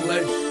 I'm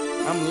legend.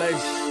 I'm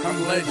legend.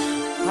 I'm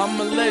legend. I'm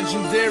a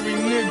legendary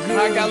nigga.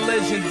 I got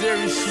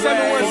legendary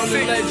swag. On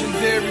the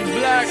legendary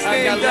block,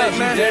 I got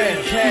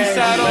legendary cash.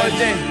 Eastside all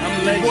day.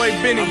 I'm legend. Boy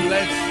Benny. I'm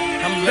legend.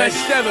 I'm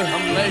best ever.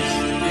 I'm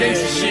legend.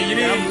 Gangsta shit, you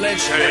know? I'm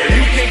legend.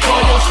 You can't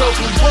call yourself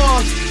a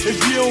boss if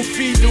you don't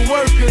feed the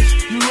workers.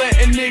 You let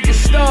a nigga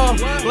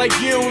starve like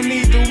you don't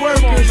need the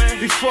workers.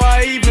 Before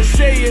I even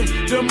say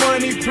it, the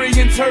money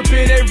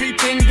pre-interpret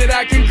everything that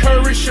I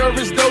concur. Sure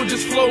as though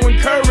just flowing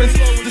currents.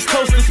 This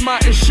toast is my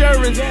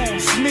insurance.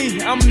 It's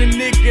me, I'm the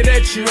nigga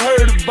that you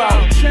heard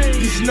about.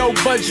 These no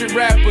budget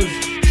rappers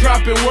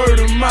dropping word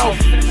of mouth.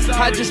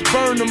 I just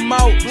burn them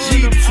out.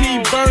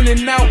 GT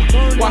burning out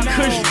while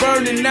Kush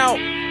burning out.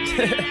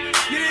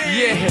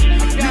 Yeah,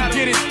 you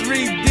get it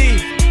 3D,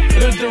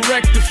 the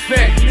direct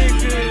effect.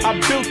 I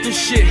built this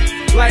shit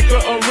like a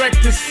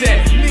erector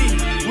set.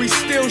 We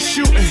still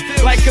shooting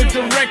like a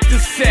director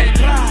set.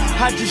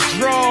 I just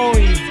draw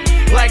you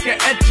like an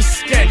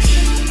etch-a-sketch.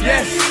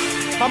 Yes,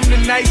 I'm the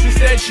nicest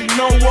that you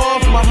know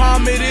of.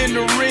 Muhammad in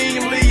the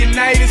ring,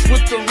 Leonidas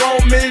with the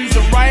Romans.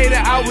 A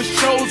writer, I was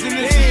chosen,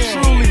 this is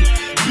truly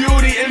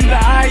beauty in the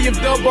eye of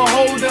the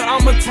beholder.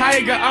 I'm a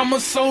tiger, I'm a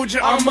soldier,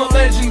 I'm a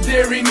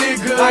legendary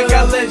nigga. I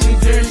got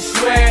legendary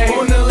swag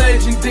on the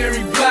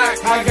legendary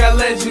block. I got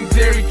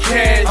legendary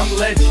cash. I'm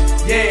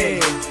legend, yeah.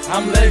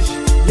 I'm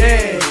legend,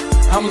 yeah.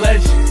 I'm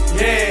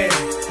legend, yeah.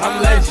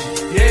 I'm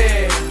legend,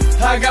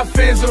 yeah. I got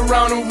fans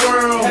around the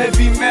world,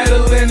 heavy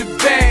metal in the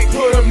back.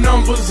 Put up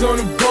numbers on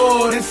the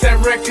board and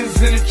set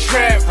records in the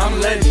trap. I'm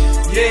legend,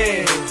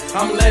 yeah.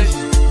 I'm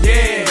legend,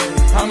 yeah.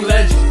 I'm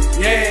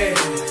legend, yeah.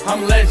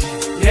 I'm legend.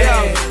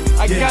 Yeah,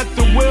 I got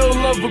the will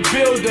of a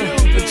builder,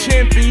 a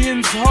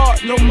champion's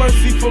heart, no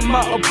mercy for my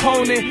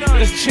opponent.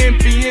 That's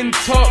champion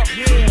talk,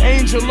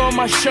 angel on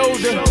my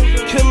shoulder,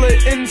 killer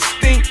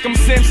instinct. I'm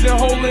Samson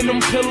holding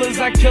them pillars,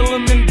 I kill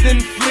them and then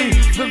flee.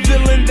 The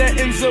villain that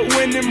ends up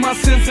winning, my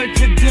sins are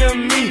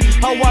condemn me.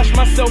 I wash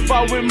myself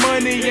out with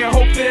money and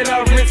hope that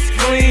I rinse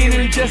clean.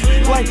 And just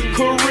like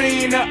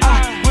Karina,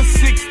 I was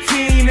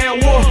 16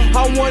 at war.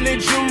 I wanted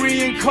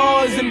jewelry and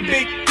cars and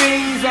big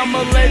things. I'm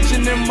a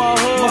legend in my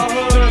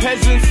hood. The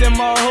peasants in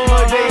my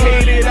hood, they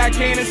hate it, I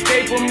can't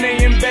escape them.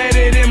 They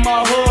embedded in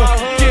my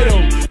hood. Get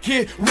them,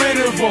 get rid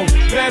of them.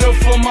 Better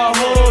for my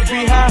hood.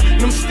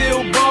 Behind them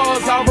steel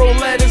bars, I roll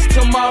letters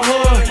to my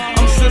hood.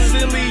 I'm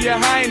Sicily, your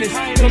highness.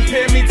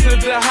 Compare me to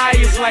the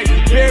highest, like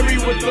Barry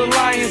with the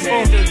lions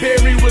or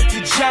Barry with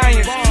the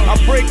giants. I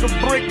break a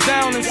brick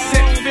down and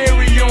set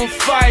Fairy on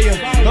fire.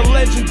 A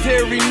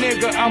legendary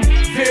nigga, I'm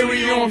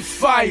very on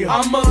fire.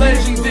 I'm a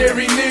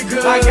legendary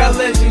nigga, I got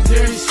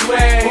legendary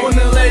swag. On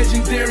the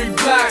legendary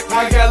block,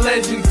 I got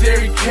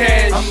legendary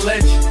cash. I'm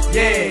legend,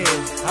 yeah.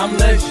 I'm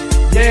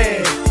legend,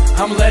 yeah.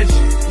 I'm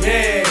legend,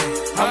 yeah.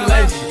 I'm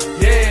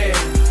legend, yeah.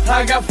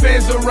 I got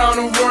fans around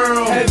the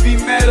world, heavy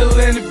metal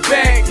in the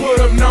back. Put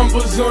up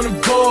numbers on the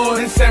board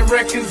and set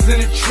records in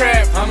the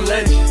trap. I'm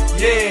legend,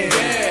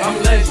 yeah.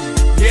 I'm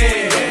legend,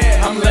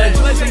 yeah. I'm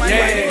legend,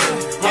 yeah.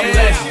 I'm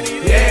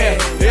legend, yeah.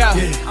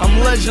 I'm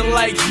legend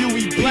like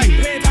Huey B.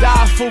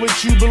 Die for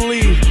what you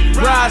believe.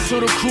 Ride so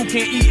the crew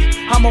can eat.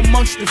 I'm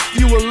amongst the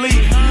few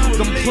elite.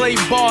 Them play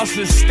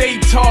bosses, stay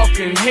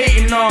talking,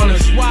 hating on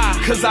us. Why?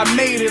 Cause I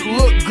made it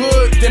look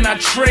good, then I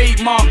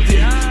trademarked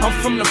it. I'm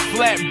from the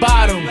flat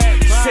bottom.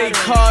 Say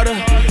Carter,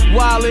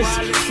 Wallace,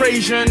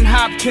 Frazier, and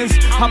Hopkins.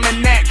 I'm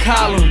in that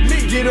column.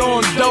 Get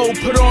on dough,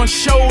 put on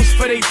shows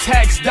for they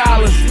tax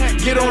dollars.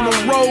 Get on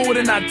the road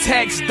and I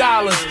tax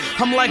dollars.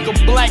 I'm like a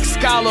black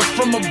scholar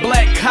from a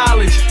black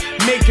college,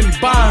 making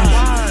bonds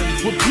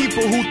with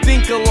people who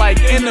think alike,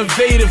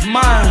 innovative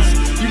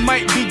minds. You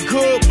might be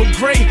good, but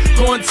great,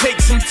 gonna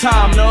take some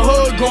time. The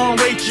hood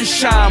gonna rate your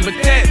shine, but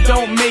that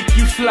don't make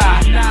you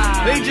fly.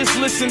 They just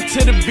listen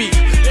to the beat,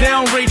 they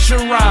don't rate your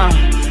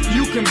rhyme.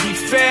 You can be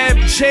Fab,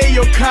 Jay,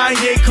 or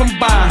Kanye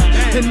combined,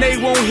 and they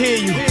won't hear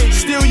you.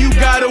 Still, you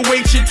gotta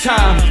wait your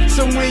time.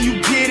 So when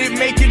you get it,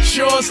 make it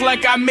yours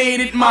like I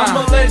made it mine. I'm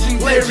a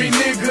legendary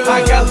nigga,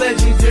 I got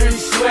legendary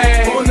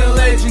swag. On the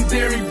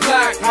legendary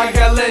block, I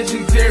got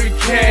legendary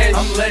cash.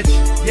 I'm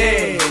legend,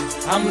 yeah.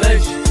 I'm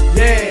legend,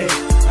 yeah.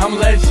 I'm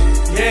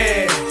legend,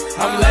 yeah.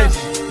 I'm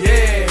legend,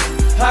 yeah.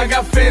 I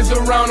got fans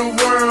around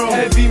the world,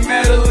 heavy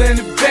metal in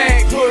the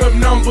back. Put up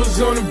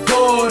numbers on the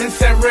board and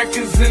set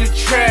records in the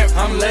trap.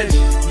 I'm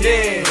legend,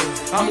 yeah.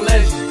 I'm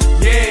legend,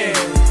 yeah.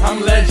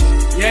 I'm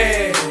legend,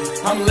 yeah.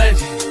 I'm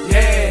legend,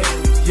 yeah,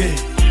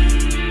 yeah.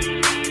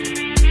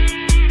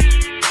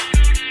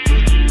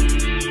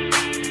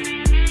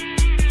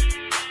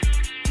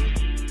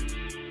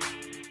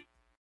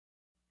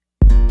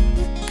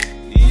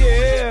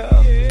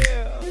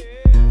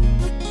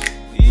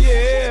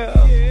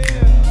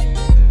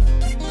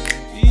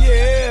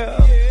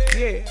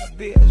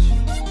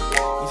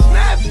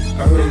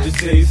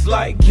 Tastes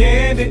like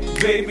candy,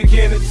 baby,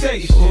 can it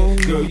taste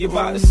it? Girl, your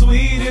body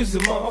sweet as a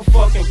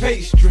motherfucking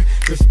pastry.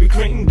 Krispy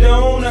Kreme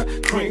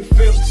donut, cream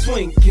filled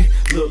Twinkie.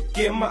 Look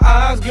in my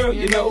eyes, girl,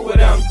 you know what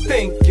I'm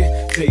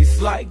thinking. Tastes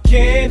like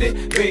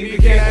candy, baby,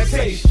 can I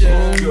taste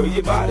it? Girl,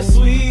 your body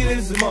sweet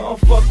as a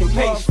motherfucking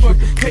pastry.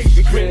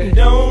 Krispy Kreme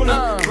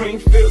donut, cream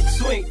filled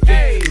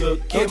Twinkie.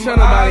 Look in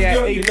my eyes,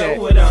 girl, you know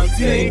what I'm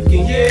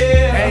thinking,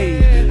 yeah.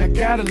 Hey, I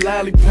got a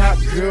lollipop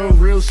girl,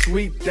 real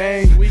sweet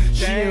thing.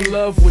 She in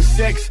love with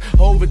sex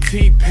over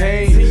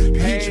T-Pain.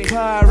 Peach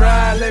pie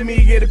ride, let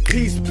me get a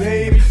piece,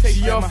 babe.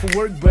 She off for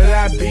work, but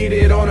I beat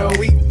it on a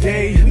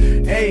weekday.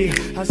 Hey,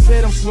 I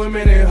said I'm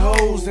swimming in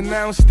hoes, and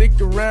I don't stick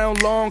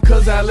around long,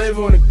 cause I live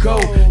on the go.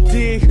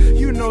 Dig,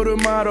 you know the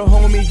motto,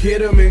 homie,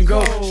 get 'em and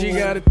go. She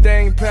got a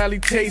thing, probably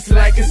tastes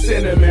like a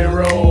cinnamon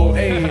roll.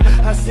 Hey,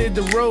 I said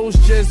the rolls,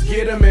 just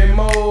get 'em in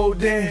mold.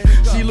 Then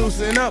she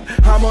loosen up,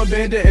 I'ma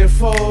bend it and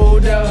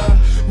fold up.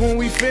 When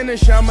we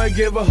finish, I'ma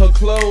give her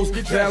clothes.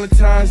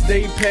 Valentine's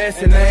Day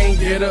passed and I ain't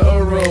get her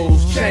a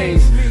rose.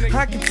 Chains,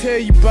 I can tell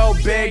you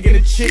about bagging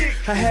a chick.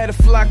 I had a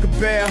flock of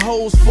bad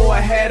hoes before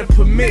I had a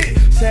permit.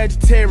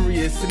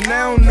 Sagittarius, and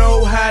I don't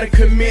know how to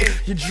commit.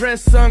 You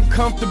dress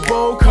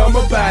uncomfortable, come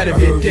up out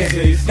of it then.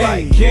 Tastes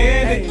like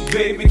candy,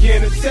 baby,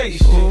 can it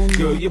taste it?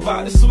 Girl, your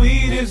body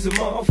sweet as a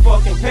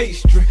motherfucking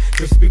pastry.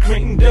 Krispy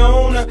Kreme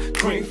donut,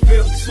 cream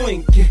filled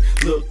Twinkie.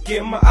 Look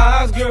in my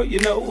eyes, girl, you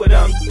know what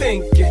I'm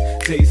thinking.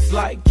 Tastes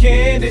like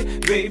candy,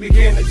 baby,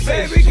 can it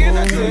taste it?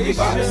 Girl, your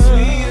body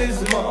sweet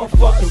as a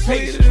motherfucking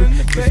pastry.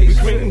 Krispy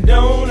Kreme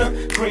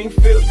donut, cream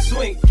filled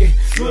Twinkie.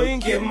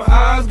 Look in my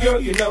eyes, girl,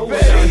 you know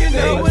what I'm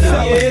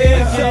thinking.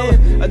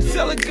 Yeah, I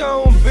tell her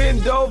go and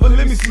bend over,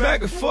 let me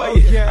smack it for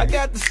you. I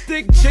got the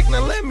stick, chick,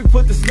 now let me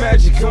put this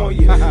magic on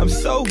you. I'm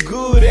so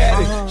good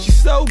at it,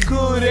 she's so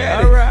good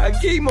at it. I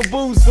keep my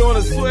boots on,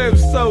 I swear I'm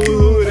so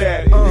hood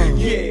at it.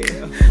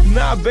 Yeah,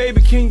 nah,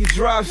 baby, can you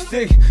drop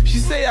stick? She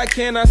say I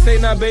can, I say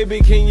nah,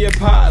 baby, can you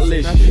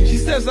polish? She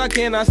says I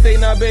can, I say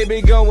nah,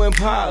 baby, go and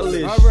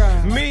polish.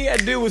 Me, I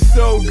do it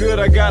so good,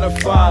 I gotta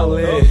follow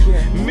it.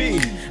 Me,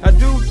 I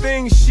do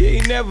things she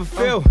ain't never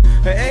felt.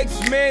 Her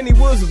ex-man, he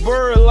was a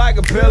bird like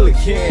a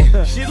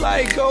pelican. She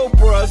like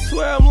Oprah, I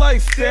swear I'm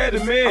like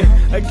Stedman.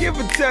 I give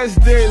a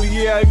test daily,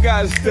 yeah, I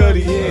gotta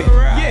study it.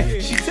 Yeah,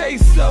 she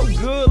tastes so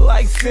good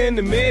like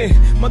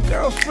cinnamon. My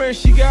girlfriend,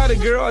 she got a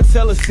girl, I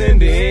tell her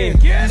send her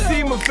in. You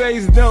see my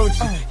face, don't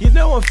you? You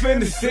know I'm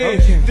finna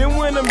sin. Then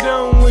when I'm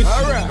done with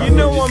you, you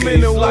know I'm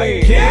in the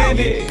way.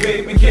 Candy,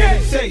 baby, can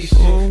it taste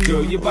it?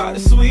 Girl, your body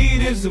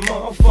sweet as a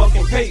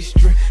motherfucking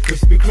pastry.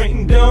 Krispy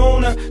Kreme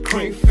donut,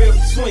 cream filled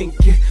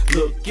Twinkie.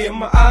 Look in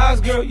my eyes,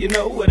 girl, you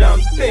know what I'm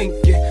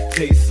thinking.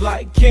 Tastes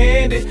like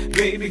candy,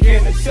 baby,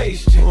 can it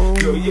taste you?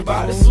 Girl, your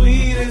body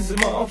sweet as a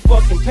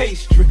motherfucking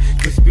pastry.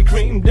 Krispy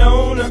Kreme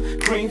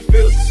donut, cream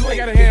filled Twinkie. I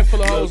got a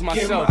handful of hoes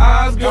myself.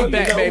 I'm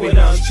back, baby.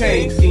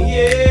 Chains,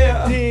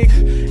 yeah. Dig,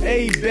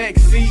 a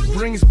backseat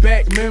brings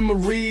back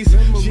memories.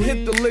 She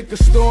hit the liquor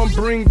store and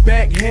bring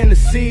back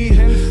Hennessy.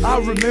 I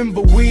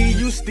remember we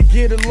used to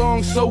get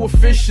along so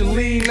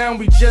efficiently. Now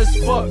we just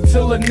fuck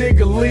till a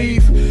nigga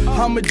leave.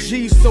 I'm a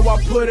G, so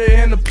I put her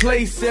in a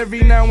place.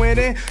 Every now and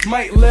then,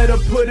 might let her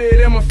put it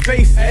in my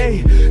face.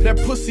 Ayy, that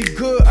pussy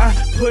good, I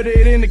put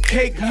it in the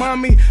cake.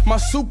 Mommy, my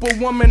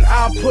superwoman,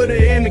 I'll put her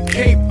in the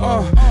cape.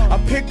 I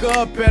pick her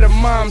up at her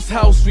mom's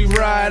house, we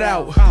ride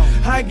out.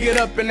 I get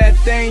up in that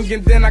thing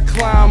and then I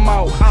climb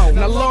out.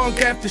 Now long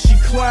after she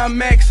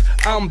climax,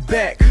 I'm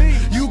back.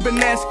 You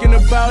been asking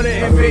about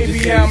it and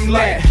baby, I'm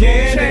like that.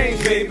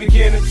 candy, baby,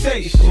 can it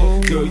taste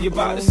you? Girl, your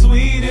body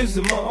sweet as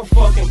a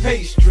motherfucking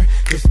pastry.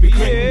 Krispy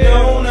Kreme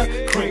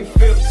donut, cream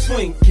filled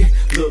Twinkie.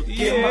 Look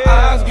in my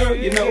eyes, girl,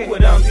 you know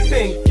what I'm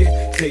thinking.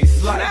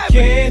 Tastes like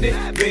candy,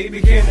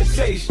 baby, can it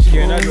taste you?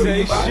 Can I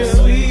taste you?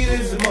 Sweet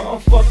as a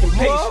motherfucking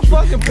pastry.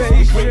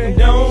 Krispy Kreme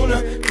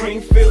donut,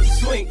 cream filled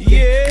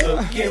Twinkie.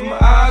 Look in my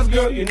eyes,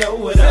 girl, you know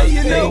what I'm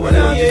thinking.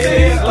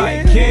 Tastes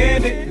like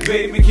candy,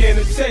 baby, can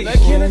it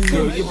taste you?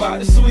 Girl, your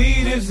body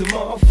sweet as a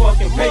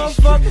motherfucking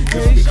pastry.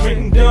 Krispy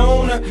Kreme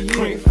donut,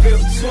 cream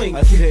filled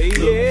Twinkie.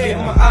 Look in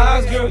my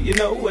eyes, girl, you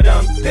know what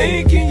I'm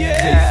thinking.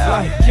 Tastes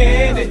like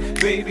candy,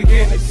 baby,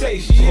 can it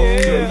taste you?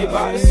 Girl, your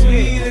body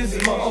sweet as a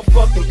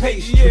motherfucking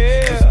pastry.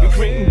 Krispy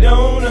Kreme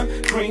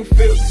donut, cream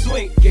filled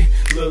Twinkie.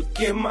 Look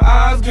in my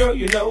eyes, girl,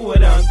 you know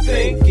what I'm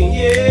thinking,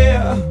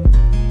 yeah.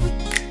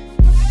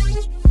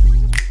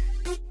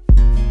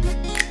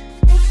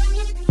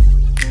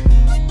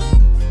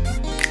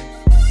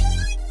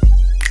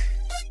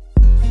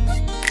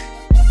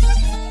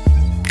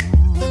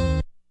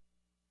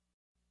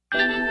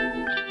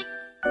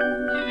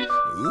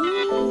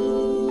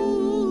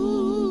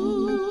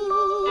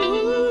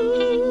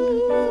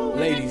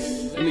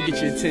 Ladies, let me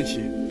get your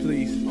attention,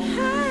 please.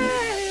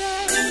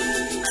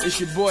 It's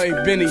your boy,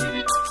 Benny.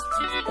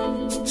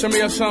 Turn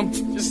me up some.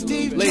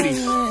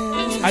 Ladies,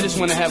 I just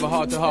want to have a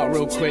heart-to-heart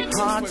real quick.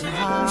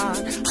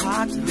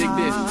 Dig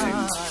this.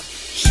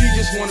 She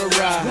just wanna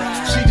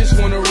ride, she just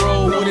wanna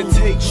roll. What it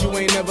takes, you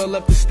ain't never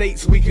left the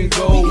States, we can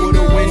go. Where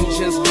the wind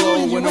just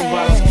blow, when the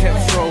bottles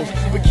kept froze.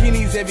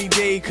 Bikinis every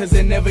day, cause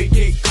they never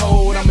get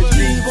cold. I'm a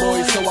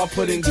D-boy, so I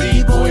put in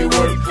D-boy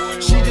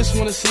work. She just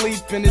wanna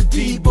sleep in a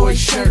D-boy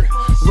shirt.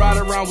 Ride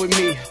around with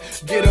me,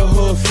 get a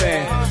hood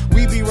fad.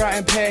 We be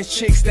riding past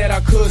chicks that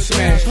I could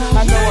smash.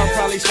 I know I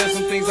probably said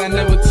some things I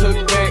never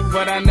took back,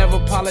 but I never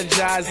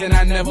apologized and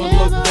I never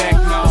looked back.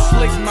 A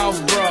slick mouth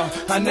bra,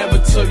 I never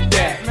took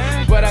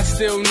that, but I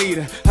still need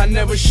her, I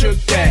never shook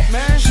that.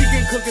 She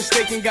can cook a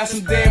steak and got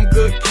some damn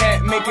good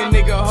cat. Make a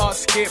nigga heart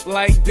skip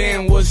like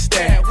damn, what's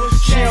that?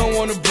 She don't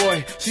want a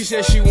boy, she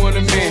said she want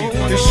a man.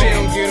 If she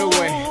don't get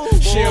away,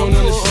 she don't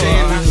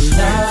understand. You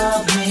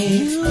love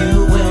me,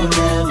 you will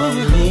never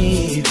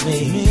leave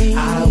me.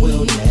 I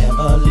will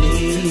never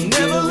leave you.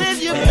 Never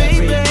leave you,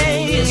 baby.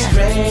 Everything is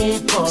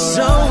straight for us.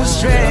 So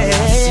straight. I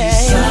see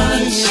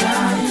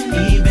sunshine,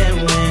 even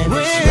when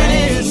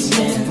it's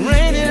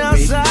raining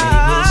outside.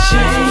 Everything is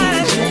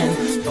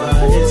changing, but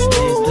it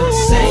stays the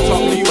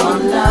same for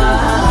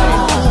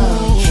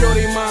love.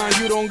 Shorty mine,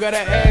 you don't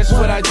gotta ask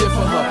what I did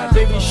for her.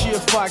 Baby, she a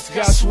fox,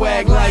 got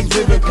swag like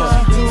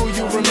Vivica. Do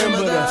you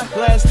remember the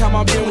last time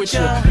I been with you?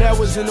 That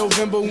was in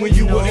November when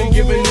you wouldn't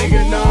give a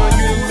nigga none.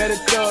 You done met a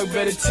thug,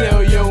 better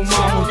tell your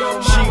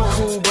mama. She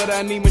cool, but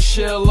I need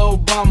Michelle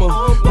Obama.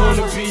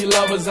 Wanna be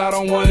lovers, I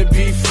don't wanna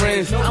be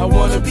friends. I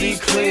wanna be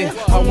clear,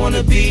 I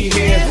wanna be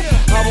here.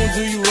 I won't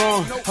do you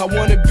wrong, I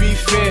wanna be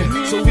fair.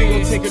 So we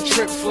gon' take a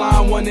trip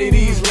flying one of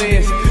these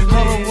lands.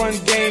 I don't run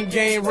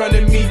game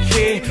running me,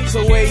 kid. So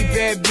a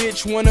bad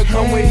bitch wanna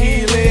come where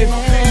he live.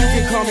 You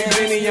can call me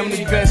Benny, I'm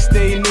the best,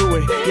 they knew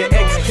it. Your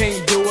ex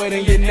can't do it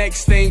and your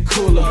next ain't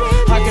cooler.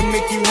 I can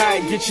make you high,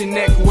 get your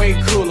neck way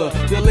cooler.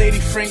 The lady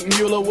Frank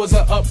Mueller was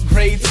an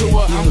upgrade to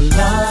her. You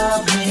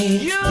love me,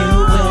 you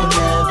will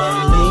never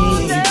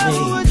leave me. I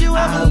will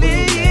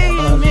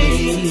never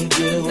leave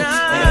you.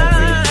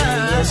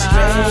 Everything is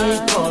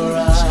straight for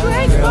us.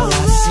 Girl, I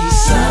see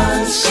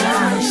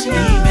sunshine,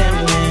 even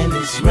when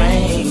it's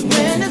raining.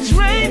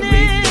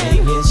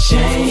 Everything is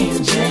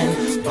changing,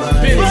 but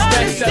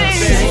it's the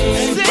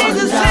same for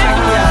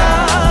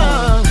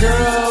love.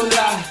 Girl,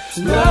 I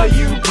love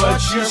you, but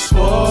you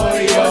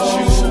spoil.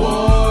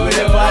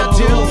 Whatever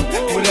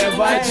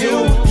I do,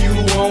 you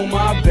on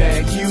my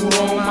back, you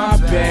on my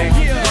back.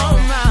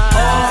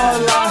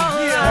 All I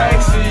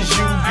ask is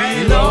you be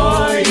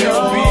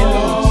loyal.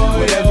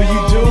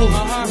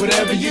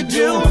 Whatever you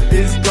do,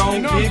 it's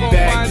gon' get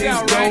back,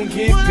 it's gon'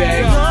 get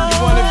back. You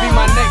wanna be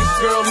my next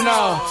girl?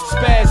 Nah,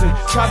 spazzing.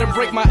 Try to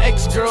break my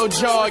ex-girl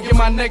jaw, get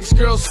my next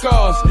girl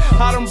scars.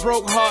 I done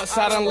broke hearts,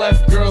 I done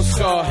left girls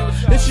scarred.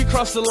 If she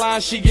cross the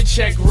line, she get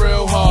checked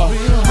real hard.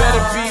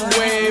 Better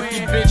beware if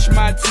you bitch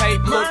my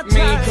type. Look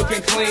mean, cook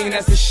and clean,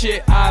 that's the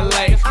shit I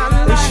like.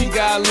 If she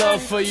got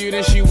love for you,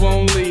 then she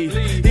won't leave,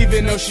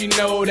 even though she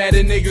know that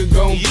a nigga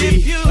gon'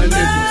 be a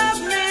nigga.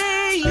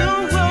 You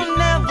will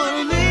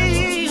never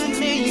leave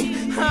me.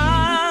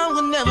 I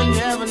will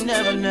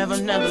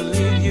never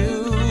leave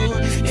you.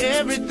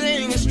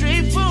 Everything is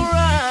straight for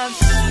us.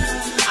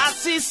 I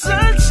see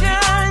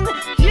sunshine.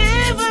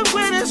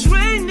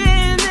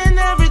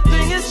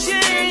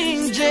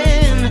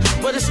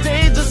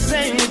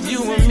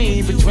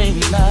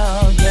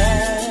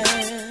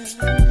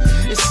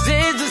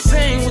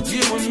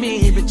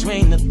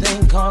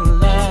 thing called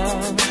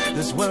love,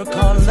 this word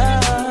called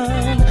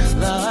love,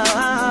 love.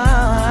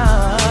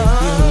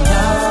 You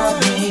love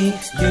me,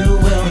 you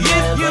will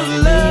never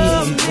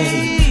leave me.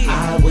 I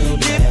will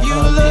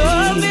never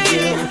leave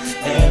you.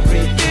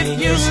 Everything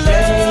is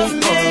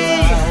straightforward.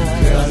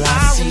 Girl, I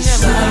see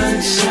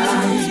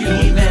sunshine,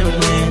 even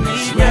when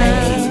it's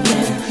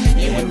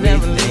raining.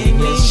 Everything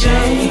is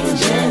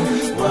changing.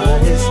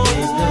 What is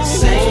the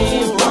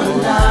same for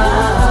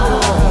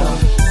love?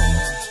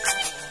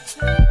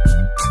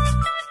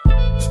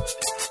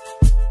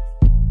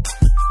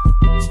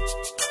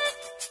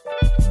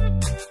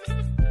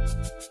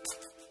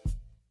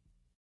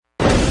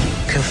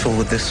 Careful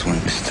with this one,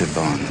 Mr.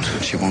 Bond.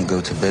 She won't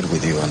go to bed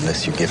with you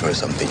unless you give her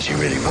something she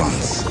really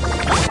wants.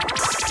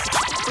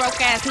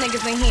 Broke ass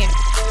niggas in here.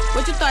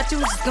 What you thought you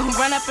was just gonna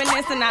run up in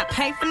this and not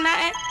pay for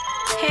nothing?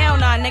 Hell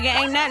no, nigga,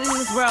 ain't nothing in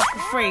this world for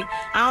free.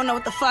 I don't know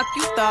what the fuck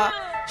you thought.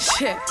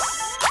 Shit.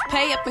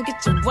 Pay up and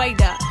get your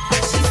weight up.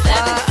 She's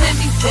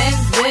 750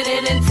 cents with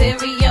it,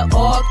 interior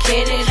all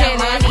kitted.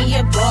 Money,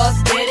 your boss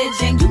did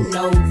it, and you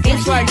know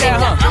this. Like that,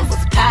 huh? I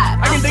was pop.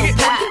 I can dig it.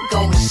 You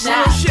gon'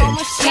 shop.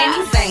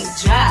 Pennies ain't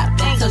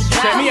dropping, so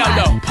check me out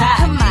though.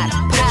 Come on,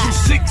 Get you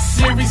 6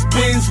 Series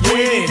Benz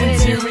with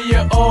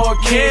interior all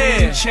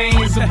kid.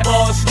 Chains a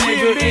boss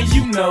nigga, and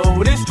you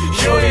know this.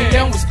 Shorty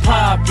that was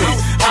poppin'.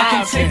 I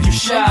can take you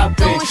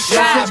shopping. Your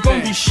friends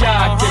gon' be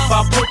shocked if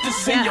I put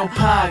this in your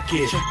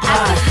pocket.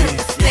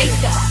 Steak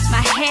up,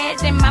 my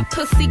head and my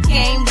pussy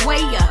game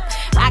way up.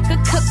 I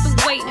could cook the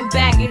weight and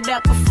bag it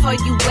up before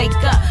you wake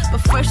up.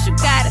 But first you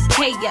gotta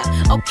pay up.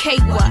 Okay,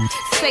 what?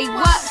 Say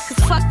what?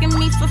 Cause fucking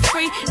me for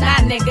free?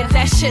 Nah, nigga,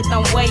 that shit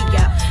don't weigh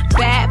up.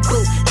 Bad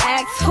boo,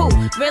 ask who?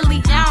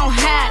 Really, I don't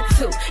have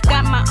to.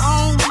 Got my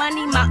own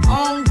money, my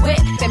own whip,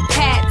 and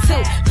pad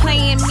too.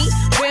 Playing me,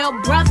 real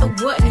brother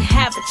wouldn't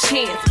have a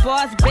chance.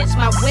 Boss bitch,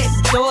 my whip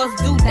doors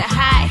do the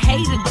high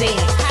hater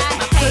dance.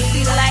 My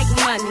pussy like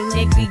money,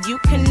 nigga, you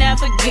can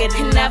never get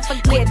it. Never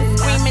get it.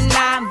 Screaming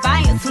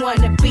non-violence,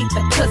 wanna beat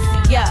the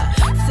pussy up.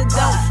 So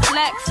don't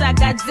flex, I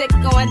got dick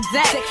on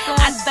deck.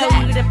 I throw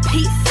you the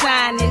peace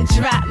sign and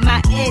drop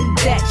my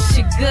index.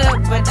 You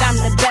good, but I'm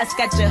the best.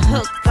 Got your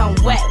hooked on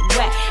wet,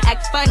 wet.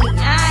 Act funny,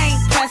 I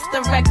ain't pressed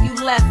the wreck you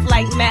left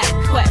like Matt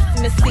Quest,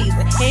 Miss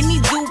Caesar. Any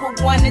dude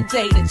would want a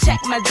data, check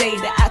my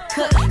data. I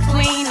cook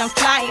clean, I'm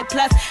flying,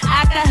 plus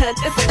I can hook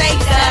a steak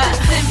up.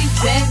 750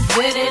 cents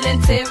with it,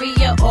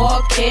 interior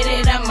all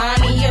kitted.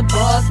 Money, your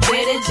boss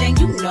did it, and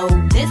you know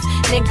this.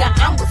 Nigga,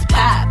 I was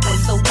poppin',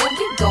 so when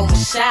we goin'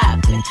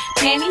 shopping,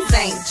 pennies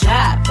ain't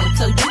dropping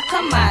till you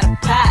come out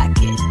of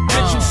pocket.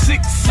 Get you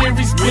 6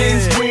 Series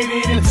Benz with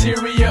it,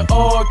 interior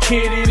all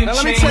kitted. And now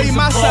let me tell you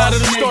my side of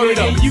the story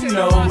though. You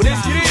know this.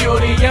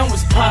 Shorty young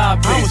was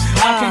poppin'.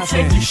 I can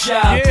take you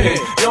shopping.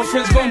 Your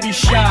friends gon' be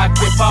shocked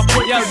if I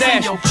put y'all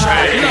in your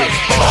pocket.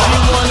 She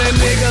want a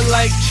nigga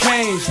like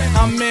change.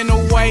 I'm in a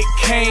white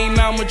cane.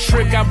 I'm a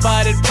trick. I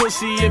buy that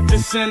pussy if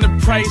it's in the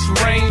price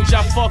range.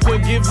 I fuck her,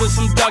 give her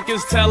some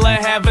duckers, tell her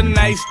have a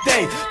nice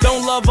day.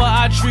 Don't love her,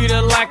 I treat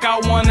her like I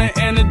want her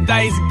in a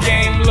dice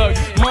game. Look,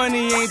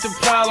 money ain't the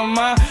problem,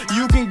 huh?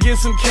 You can get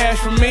some cash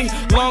from me,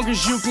 long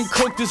as you can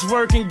cook this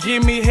work and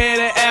give me head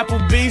at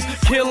Applebee's.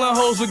 Killing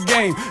hoes a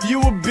game, you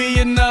would be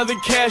another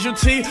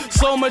casualty.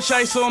 So much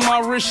ice on my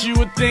wrist, you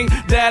would think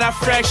that I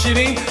fractured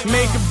in.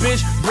 Make a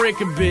bitch, break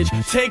a bitch,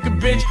 take a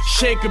bitch,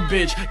 shake a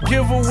bitch,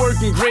 give her work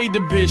and grade the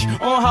bitch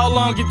on how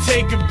long it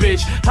take a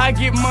bitch. I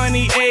get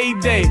money a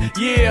day,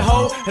 yeah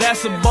ho,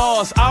 that's a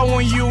boss. I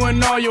want you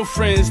and all your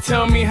friends,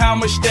 tell me how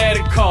much that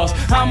it costs.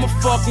 I'm a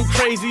fucking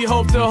crazy,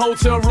 hope the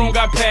hotel room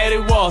got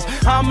padded walls.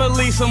 I'ma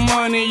leave some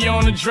money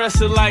on the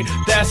dresser like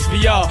that's for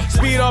y'all.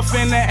 Speed off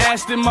in the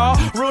Aston Mall,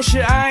 real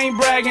shit, I ain't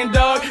bragging,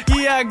 dog.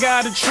 Yeah, I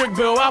got a trick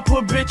bill, I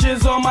put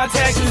bitches on my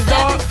taxes,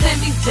 dog.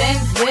 750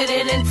 cents with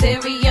it,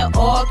 interior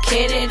all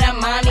kitted.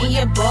 Money,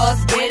 your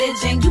boss did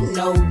it, and you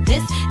know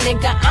this.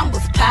 Nigga, I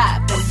was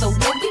poppin', so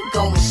when we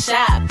goin'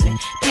 shopping,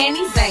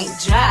 pennies ain't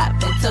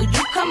dropping till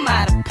you come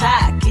out of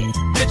pocket.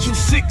 Get you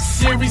 6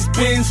 Series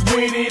Benz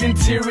with it,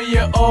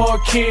 interior all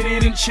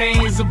kitted, and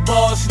chains a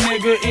boss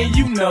nigga, and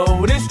you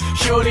know this.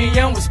 Shorty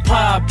young was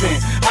poppin'.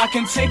 I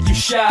can take you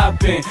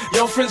shopping.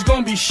 Your friends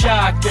gon' be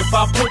shocked if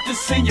I put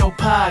this in your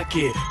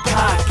pocket.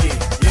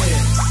 Pocket, yeah.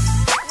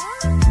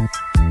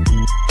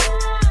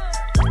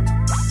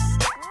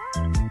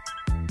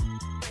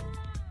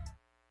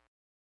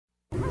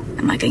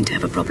 Am I going to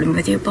have a problem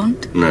with you,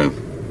 Bond? No,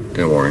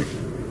 don't worry.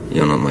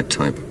 You're not my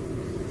type.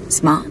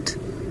 Smart.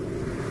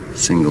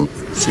 Single.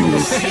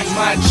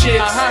 My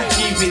chips,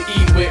 even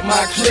eat with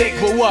my clique.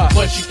 But what?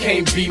 But you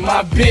can't be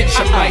my bitch.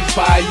 I might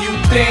buy you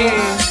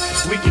things.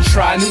 We can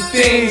try new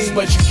things,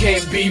 but you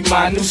can't be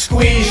my new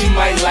squeeze. You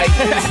might like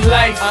this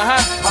life.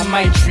 I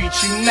might treat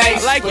you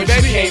nice, but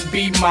you can't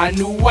be my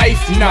new wife.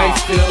 You might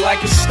feel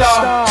like a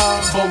star,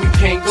 but we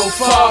can't can't go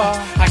far.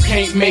 I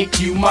can't make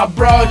you my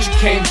broad, you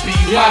can't be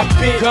my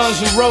bitch.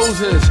 Guns and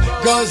roses,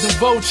 guns and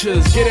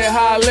vultures, get it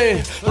how I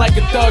live, like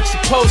a thug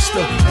supposed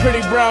to.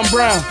 Pretty brown,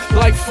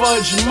 like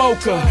fudge and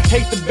mocha.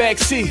 Hate the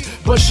backseat,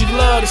 but she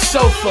love the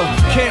sofa.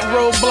 Can't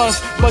roll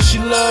blunts, but she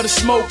love to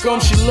smoke them.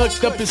 She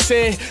looked up and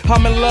said,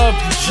 I'm in love,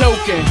 you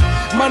joking.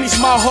 Money's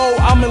my hoe,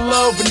 I'm in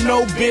love with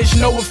no bitch.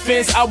 No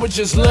offense, I would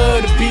just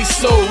love to be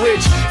so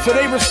rich. For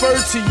they refer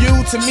to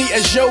you, to me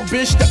as yo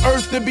bitch. The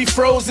earth to be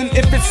frozen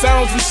if it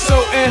sounds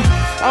insulting.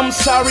 I'm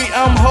sorry,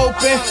 I'm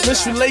hoping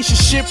this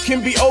relationship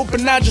can be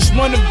open. I just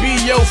wanna be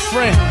your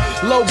friend.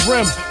 Low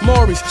brim,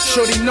 Maurice,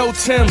 shorty no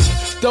Timbs.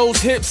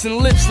 Those hips and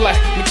lips like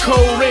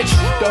Nicole Rich.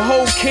 The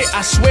whole kit,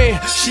 I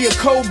swear, she a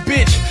cold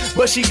bitch.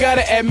 But she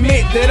gotta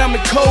admit that I'm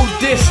the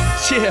coldest.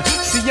 Yeah,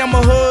 see I'm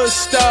a hood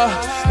star.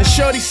 And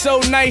shorty so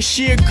nice,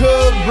 she a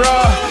good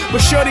bra.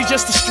 But shorty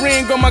just a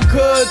string on my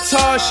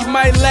guitar. She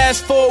might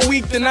last for a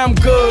week, then I'm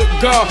good,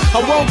 gone.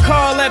 I won't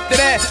call after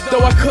that,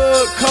 though I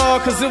could call.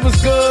 Cause it was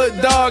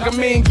good, dog, I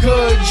mean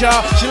good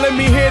job. She let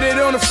me hit it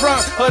on the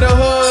front of the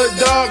hood,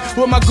 dog.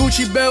 With my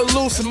Gucci belt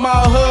loose and my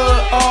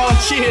hood on.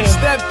 Yeah,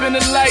 step in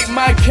the light,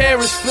 my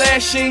carrots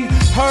flashing.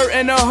 Her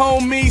and her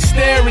homies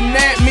staring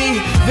at me.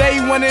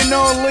 They want an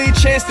only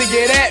chance to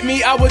get at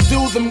me. I would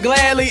do them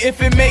gladly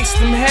if it makes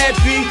them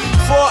happy.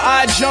 Before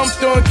I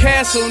jumped on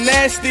Castle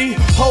Nasty,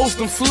 hoes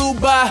them flew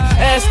by,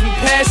 asked them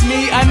past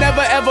me. I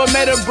never ever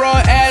met a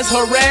broad as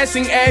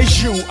harassing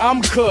as you.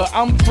 I'm good,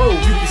 I'm through.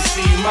 You can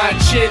see my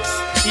chips,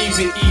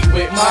 even eat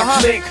with my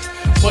clique.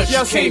 But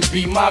you can't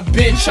be my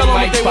bitch. I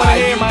might buy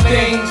you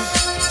things.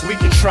 We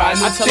can try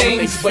new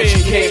things, but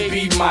you can't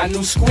be my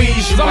new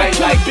squeeze. You might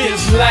like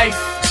this life.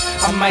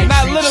 I might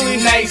not treat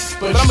you nice,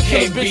 but you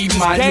can't be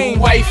my new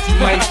wife. You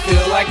might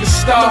feel like a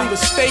star, but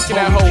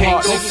we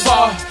can't go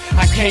far.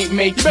 I can't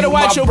make you better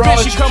watch your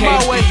bitch. You come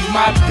my way,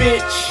 my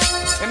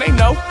bitch. And they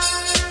know.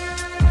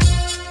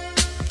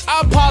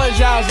 I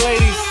apologize,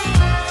 ladies.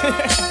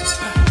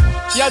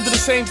 Y'all do the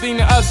same thing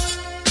to us.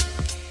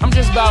 I'm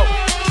just about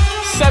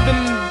 7,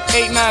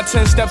 8, 9,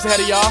 10 steps ahead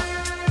of y'all.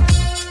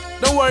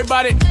 Don't worry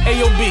about it.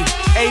 AOB.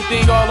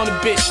 Everything all on the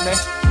bitch, man.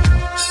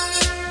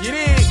 You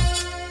dig?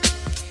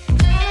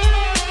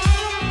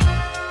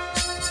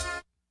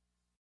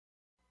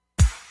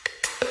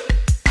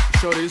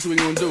 Shorty, this is what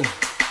we gonna do.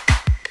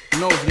 You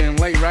know it's getting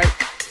late, right?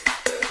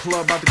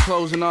 Club about to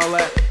close and all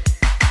that.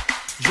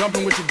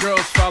 Jumping with your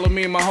girls, follow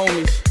me and my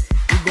homies.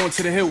 We going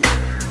to the hill.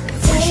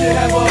 We should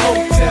have a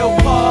hotel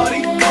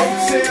party,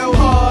 hotel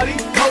party,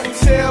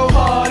 hotel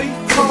party,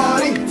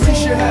 party. We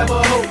should have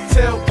a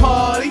hotel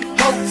party,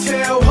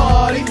 hotel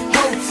party,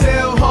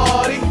 hotel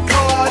party,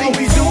 party. All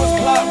we do is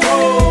pop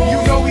roll. You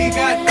know we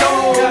got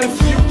dough. Got a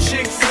few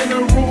chicks in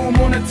the room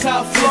on the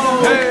top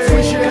floor. Hey.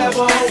 We should have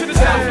a hotel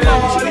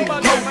party,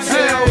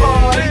 hotel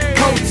party,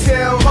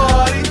 hotel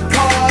party,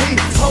 party.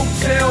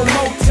 Hotel,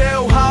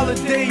 motel,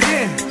 holiday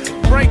inn.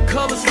 Bright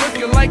colors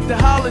looking like the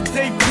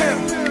holiday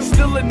pimp.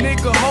 Still a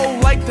nigga hoe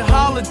like the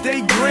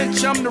holiday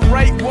Grinch. I'm the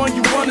right one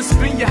you wanna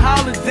spend your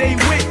holiday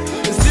with.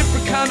 It's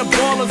different kind of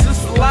ballers,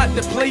 it's a lot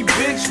that play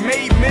bench.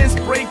 Made men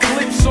spray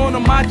clips on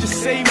them, I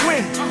just say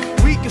when.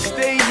 We can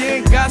stay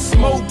in, got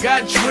smoke,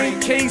 got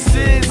drink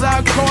cases.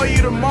 I'll call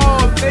you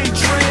tomorrow if they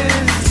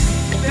trends.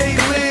 They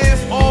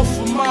live off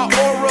of my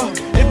aura.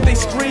 If they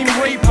scream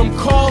rape, I'm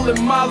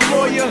calling my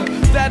lawyer.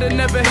 That'll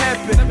never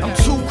happen, I'm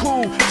too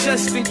cool.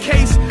 Just in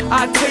case,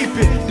 I tape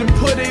it, then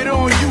put it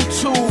on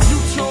YouTube.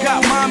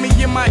 Got mommy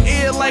in my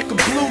ear like a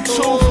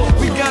Bluetooth.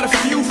 We got a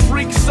few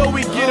freaks, so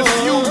we get a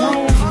few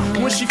rooms.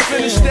 When she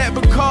finished that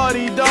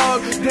Bacardi,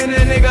 dog, then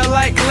a nigga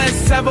like,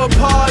 let's have a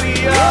party,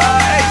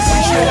 hey,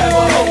 we should have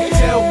a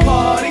hotel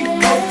party,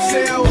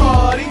 hotel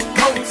party,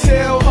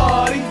 hotel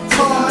party,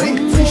 party.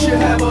 We should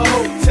have a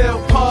hotel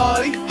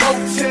party,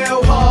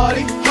 hotel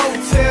party,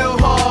 hotel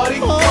party,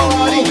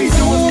 party. We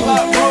do is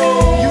pop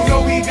roll. You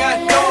know we got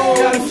dough.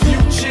 Got a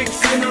few chicks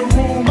in the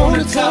room on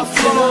the top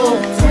floor.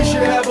 We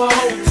should have a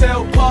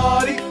hotel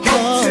party,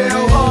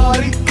 hotel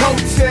party,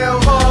 hotel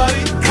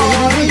party,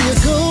 party. Where you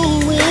going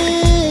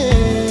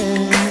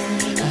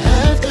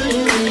after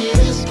you leave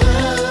this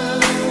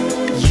club?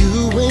 You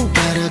ain't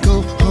gotta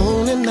go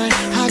home tonight.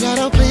 I got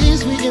a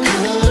place we can go.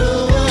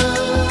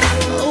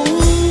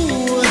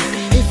 Oh,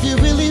 if you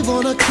really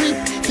wanna creep,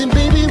 then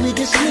baby we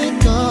can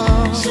sneak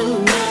off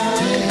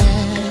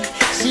tonight.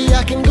 See,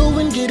 I can go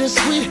and get a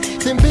sweet,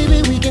 then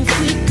baby we can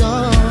freak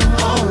off.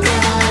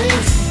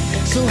 Alright.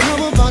 So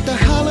how about the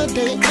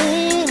Holiday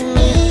Inn?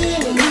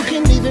 You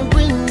can even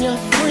bring your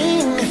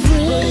friend.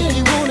 But if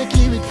you wanna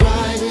keep it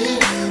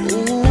private,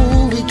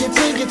 ooh, we can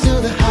take it to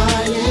the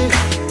Hyatt.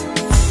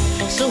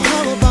 So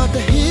how about the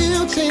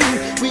Hilton?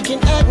 We can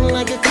act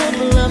like a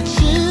couple of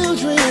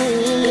children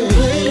and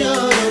play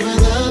all over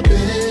the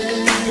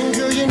bed.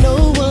 Girl, you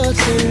know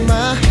what's in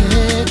my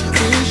head.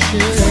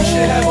 We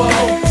should have a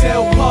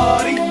hotel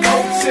party,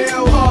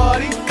 hotel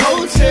party,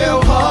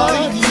 hotel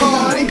party,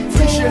 party.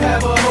 We should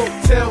have a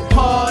hotel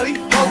party,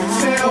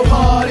 hotel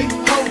party,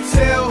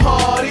 hotel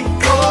party,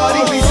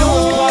 party. We do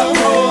is pop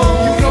roll.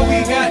 You know we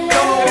got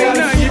dough. Got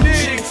a few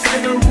chicks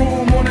in the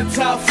room on the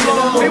top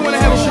They wanna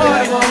have a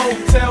party.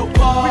 Hotel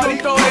party.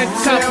 We gon' throw that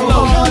top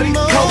flow.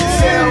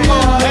 Hotel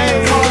party.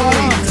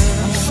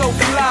 I'm so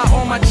fly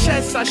on my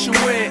chest, I should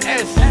wear an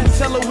S.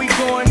 Tell her we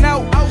going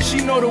out, she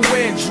know to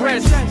wear a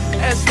dress.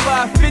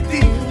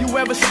 S550, you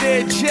ever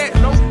said jet?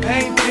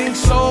 Ain't think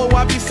so,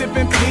 I be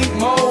sipping pink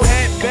mode.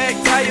 Head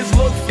back, tires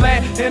look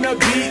flat, and a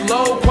beat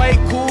low. White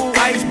cool,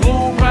 ice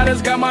blue,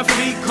 riders got my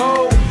feet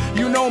cold.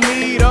 You know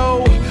me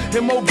though,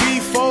 MOB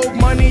folk,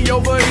 money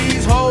over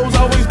these hoes.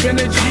 Always been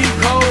a G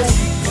code.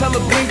 Tell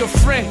her bring a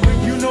friend,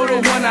 you know the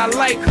one I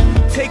like.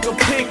 Take a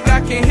pic, I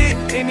can hit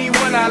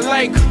anyone I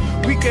like.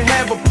 We can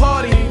have a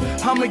party,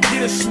 I'ma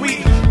get a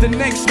suite. The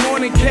next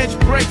morning catch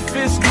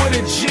breakfast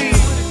with a G.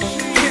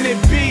 Can it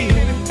be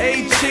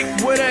a chick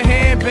with a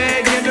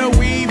handbag and a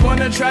weave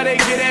wanna try to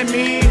get at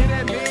me?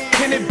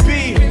 Can it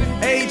be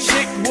a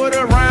chick with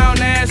a round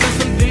ass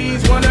and some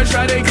D's wanna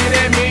try to get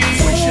at me?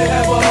 We should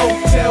have a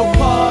hotel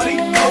party,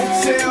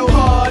 hotel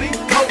party,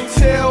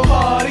 hotel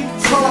party,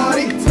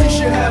 party. We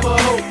should have a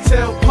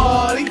hotel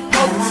party,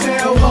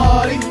 hotel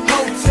party,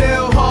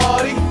 hotel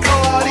party,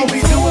 party. All we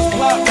do is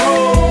pop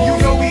roll, you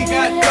know we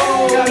got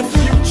dough. Got a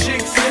few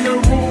chicks in the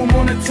room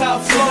on the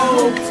top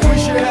floor. We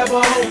should have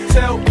a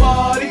hotel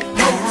party,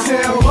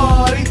 hotel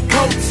party,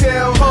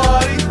 hotel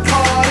party,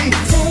 party.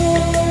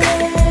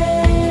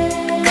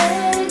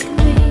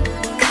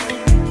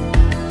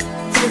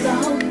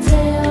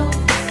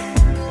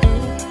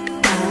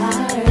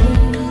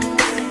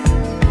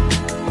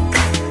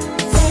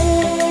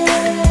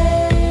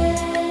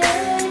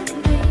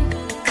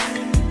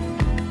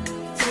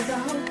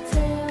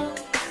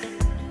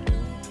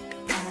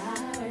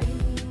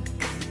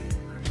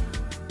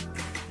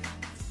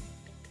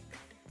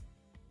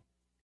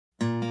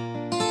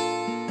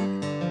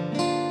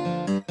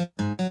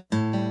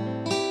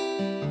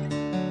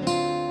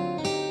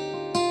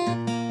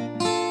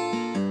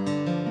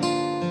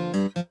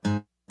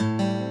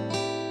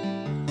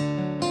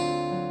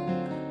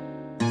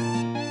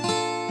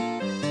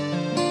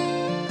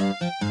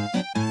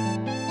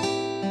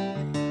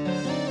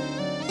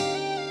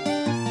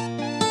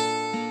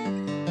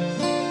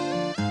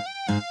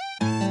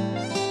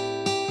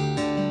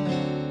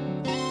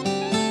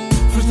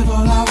 First of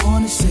all, I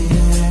wanna say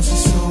that you're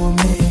so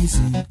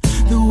amazing.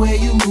 The way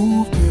you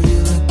move, girl,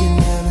 you're looking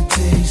never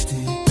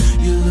tasted.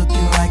 You're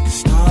looking like a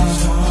star.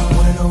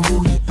 Wanna know who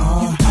you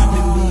are?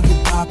 Maybe we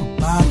could pop a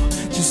bottle.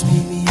 Just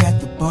meet me at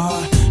the bar.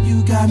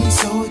 You got me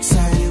so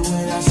excited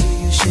when I see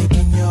you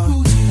shaking your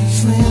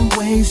slim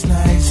waist,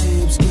 nice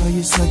hips, girl.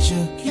 You're such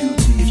a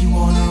cutie. If you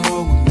wanna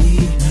roll with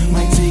me,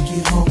 might take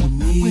you home with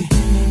me.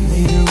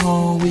 Later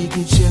on, we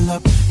can chill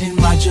up in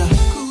my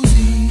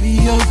jacuzzi. Be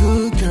a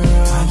good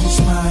girl. I just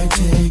might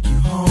take you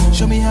home.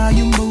 Show me how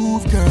you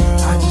move, girl.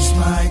 I just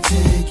might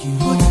take you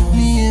home. Put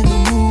me in the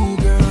mood,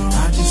 girl.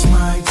 I just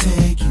might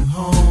take you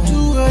home. Do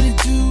what it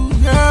do,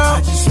 girl.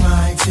 I just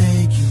might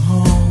take you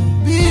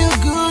home. Be a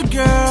good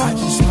girl. I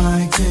just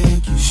might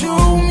take you home.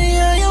 Show me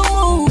how you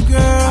move,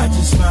 girl. I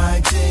just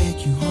might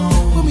take you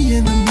home. Put me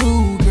in the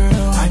mood,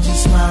 girl. I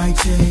just might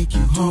take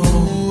you home.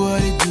 Do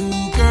what it do,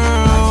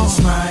 girl. I just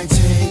might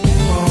take you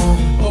home.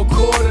 A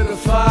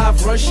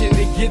 4:45, rushing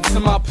to get to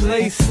my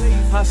place.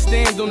 I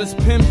stand on this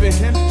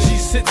pimpin', she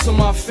sits on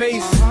my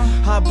face.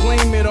 I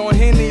blame it on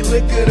Henny,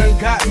 liquor done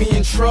got me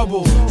in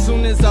trouble.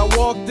 Soon as I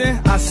walked in,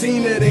 I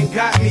seen it and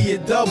got me a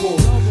double.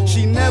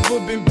 She never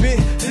been bit,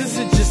 this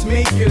is just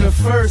make it a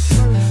first.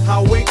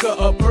 I wake her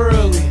up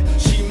early,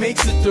 she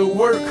makes it to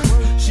work.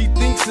 She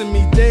thinks of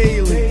me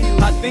daily,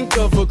 I think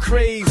of her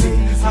crazy.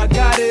 I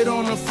got it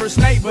on the first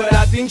night, but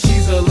I think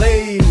she's a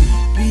lady.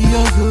 Be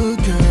a good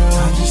girl,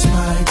 I just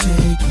might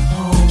take you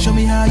home. Show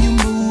me how you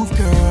move,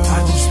 girl. I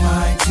just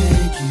might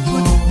take you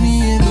home. Put me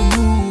in the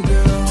mood,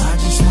 girl. I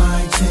just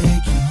might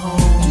take you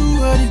home. Do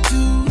what it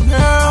do,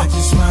 girl. I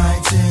just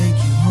might take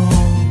you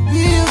home.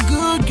 Be a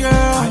good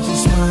girl. I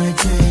just might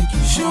take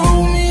you home. Show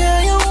me how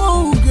you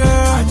move,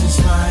 girl. I just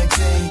might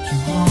take you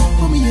home.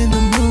 Put me in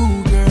the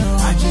mood, girl.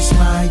 I just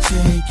might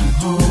take you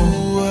home.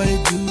 Do what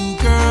it do,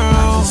 girl.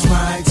 I just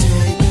might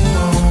take you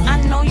home. I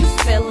know you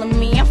feeling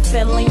me, I'm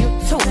feeling you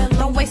too.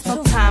 Don't waste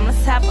no time,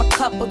 let's have a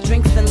couple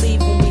drinks and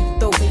leave when we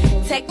through.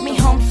 Take me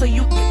home so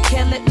you can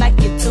kill it like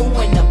you do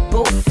in the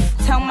booth.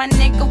 Tell my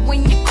nigga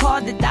when you call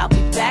that I'll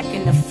be back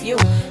in a few.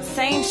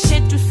 Same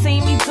shit you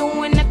see me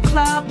do in the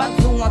club, I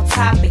do on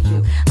top of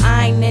you.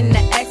 I ain't in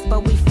the X,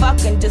 but we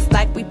fucking just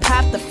like we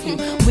popped a few.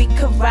 We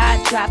could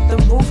ride, drop the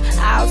roof,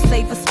 I'll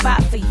save a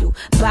spot for you.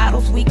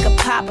 Bottles, we could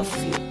pop a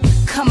few.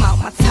 Come out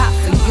my top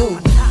for you.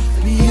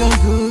 Be a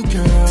good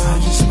girl, I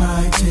just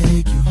might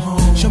take you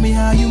home. Show me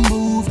how you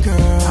move,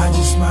 girl. I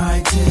just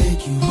might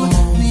take you home.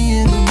 Put me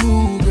in the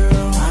mood,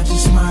 girl. I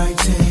just might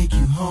take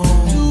you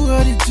home. Do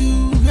what it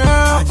do, girl.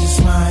 I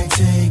just might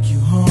take you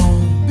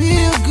home. Be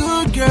a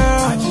good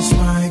girl. I just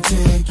might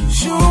take you home.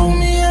 Show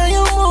me how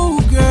you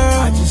move, girl.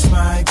 I just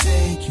might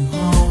take you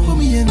home. Put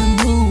me in the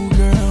mood,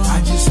 girl.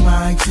 I just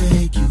might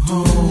take you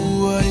home.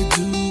 Do what it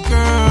do,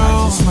 girl.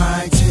 I just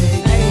might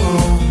take you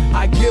home.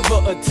 I give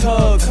her a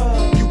tug,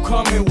 you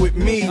coming with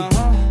me.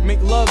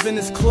 Make love in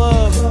this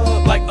club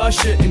like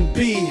Usher and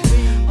B.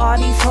 All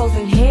these hoes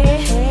in here,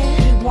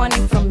 he want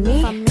it from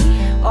me.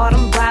 All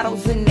them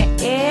bottles in the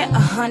air,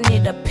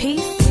 100 a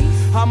piece.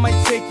 I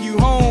might take you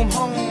home,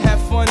 have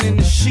fun in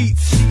the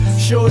sheets.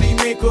 Shorty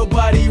make her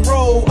body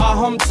roll, I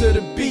hum to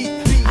the beat.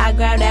 I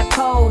grab that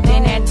pole,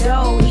 then that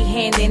dough, he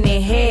hand in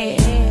their head.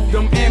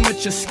 Them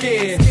amateurs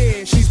scared,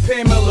 she's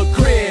Pamela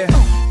Craig.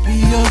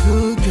 Be a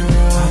good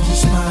girl, I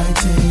just might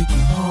take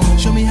you home.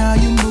 Show me how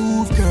you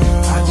move,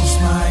 girl, I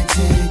just might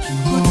take you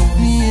home.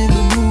 Put me in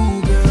the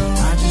mood, girl,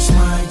 I just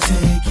might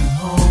take you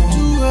home.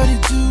 Do what you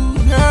do,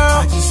 girl,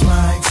 I just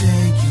might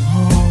take you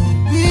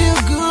home. Be a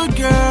good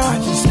girl, I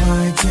just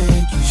might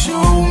take you home.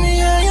 Show me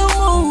how you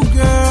move,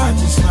 girl, I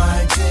just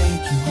might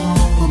take you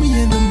home. Put me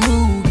in the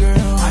mood,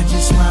 girl, I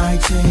just might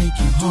take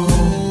you home. Do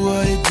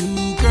what you do,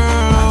 girl,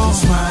 I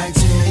just might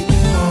take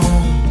you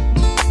home.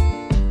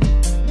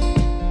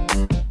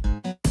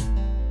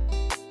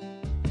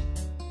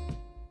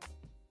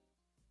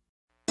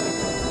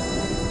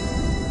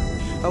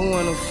 I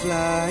wanna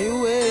fly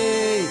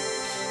away,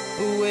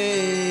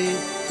 away,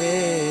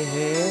 hey,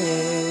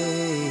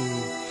 hey.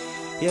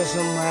 Yes,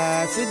 I'm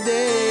high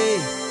today,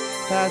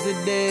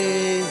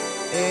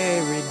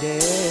 every day.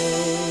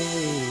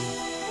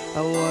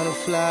 I wanna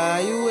fly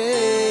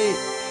away,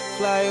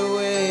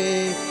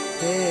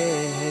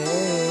 hey,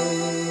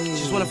 hey.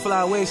 Just wanna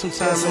fly away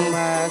sometime. Yes, I'm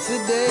high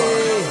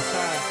today,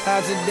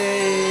 every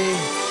day.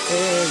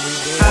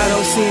 I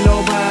don't see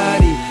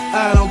nobody,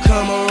 I don't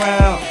come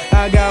around.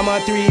 I got my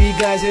 3D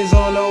glasses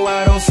on, no,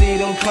 I don't see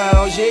them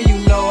clowns. Yeah, you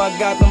know I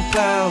got them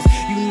pounds,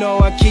 you know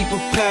I keep a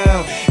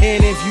pound.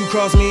 And if you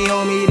cross me,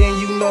 homie, then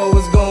you know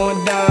what's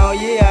going down.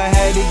 Yeah, I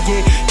had to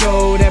get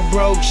dough, that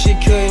broke shit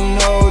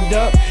couldn't hold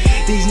up.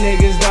 These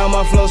niggas down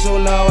my flow, so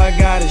now I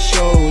gotta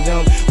show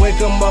them. Wake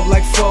them up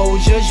like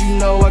Folgers, you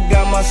know I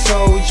got my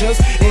soldiers.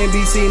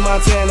 NBC,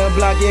 Montana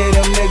block, yeah,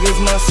 them niggas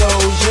my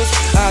soldiers.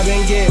 I've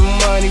been getting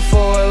money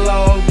for a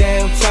long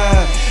damn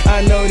time.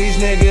 I know these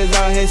niggas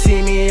out here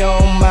see me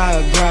on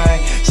my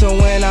grind. So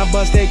when I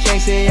bust, they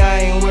can't say I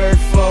ain't work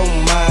for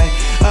mine.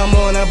 I'm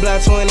on that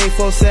block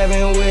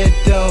 24/7 with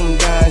them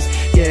guys.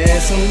 Yeah,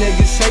 some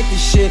niggas hate the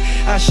shit,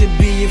 I should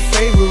be your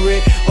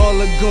favorite. All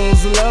the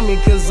goons love me,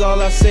 cause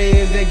all I say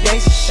is that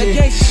gangsta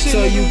shit.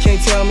 So you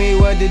can't tell me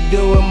what to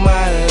do with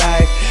my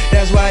life.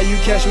 That's why you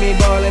catch me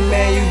ballin',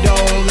 man, you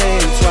don't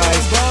live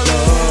twice. No,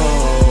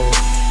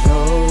 no,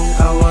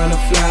 I wanna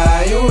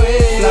fly away,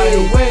 fly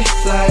away,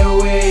 fly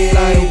away,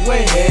 fly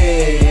away.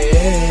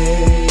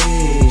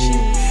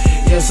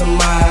 Yes, I'm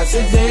high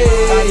today,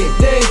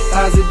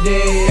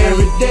 every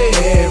day.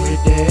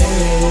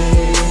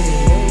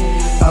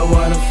 I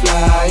wanna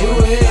fly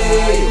away,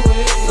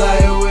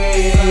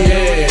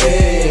 yeah.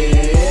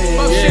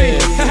 Oh shit,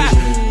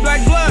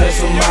 Black Blood, yes,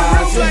 I'm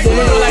high today,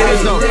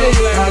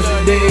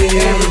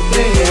 every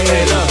day.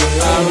 Hey, look,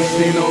 I don't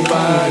see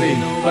nobody,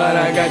 but I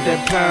got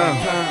that pound.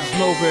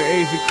 Smoke her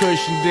ace of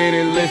cushion, then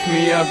it lift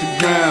me out the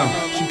ground.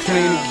 She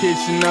clean the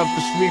kitchen up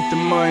and sweep the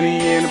money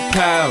in a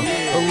pile.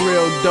 A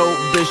real dope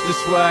bitch,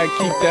 that's why I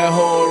keep that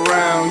hoe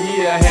around.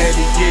 Yeah, I had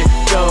to get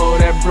dough,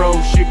 that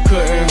broke shit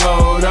couldn't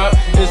hold up.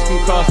 This can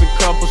cost a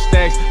couple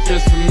stacks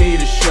just for me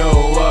to show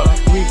up.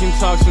 We can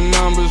talk some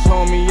numbers,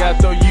 homie, I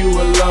thought you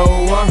were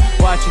low,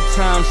 Watch your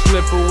time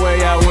slip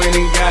away, I went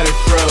and got it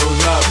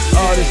froze up.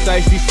 All this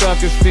icy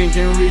suckers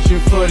thinking,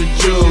 reaching for the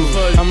jewels.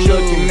 I'm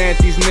looking at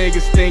these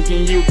niggas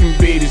thinking you can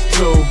beat this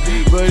too.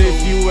 But if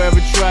you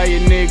ever try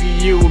it, nigga,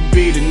 you will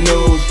be the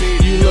news.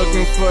 You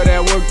looking for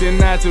that work,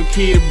 then I took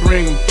key to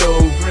bring them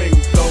through.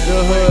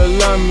 The hood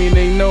love me,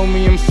 they know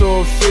me, I'm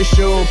so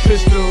official.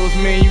 Pistols,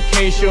 man, you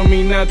can't show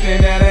me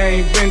nothing that I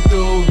ain't been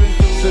through.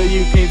 So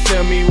you can't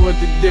tell me what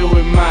to do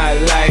with my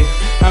life.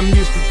 I'm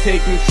used to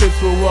taking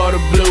trips with water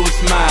blue,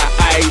 it's my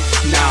ice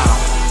now.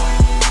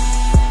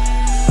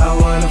 I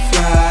wanna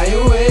fly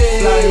away,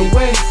 fly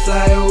away,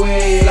 fly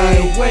away, fly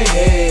away.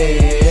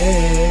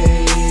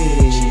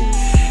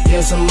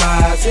 Yes, I'm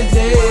high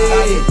today,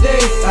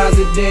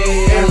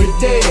 every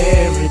day.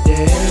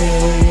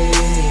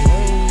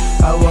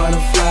 I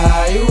wanna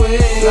fly away,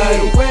 fly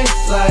away,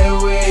 fly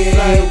away,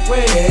 fly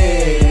away.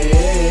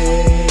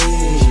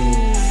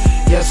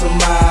 Yes, I'm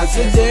high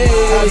today,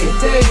 every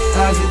day.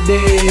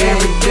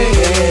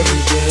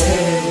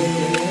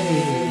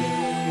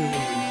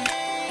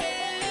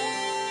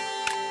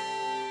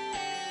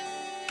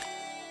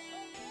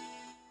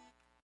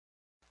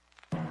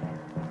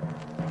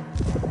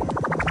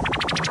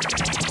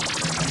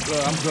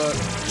 I'm good.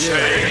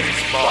 Yeah.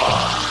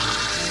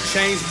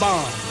 Chains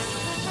Bomb.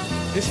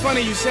 It's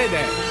funny you said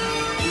that.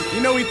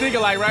 You know we think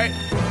alike, right?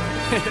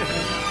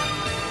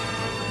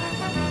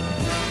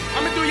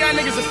 I'ma do y'all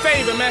niggas a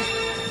favor, man.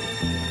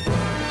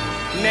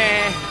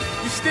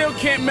 Nah, you still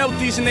can't melt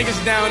these niggas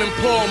down and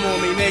pour them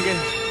on me, nigga.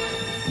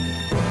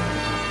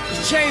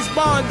 It's Chains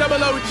Bomb,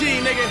 double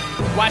OG, nigga.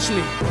 Watch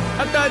me.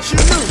 I thought you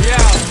knew,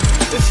 yeah.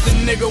 It's the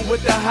nigga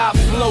with the hot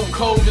flow,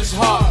 cold as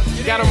heart.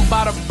 Got him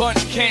by the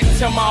bunch, can't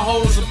tell my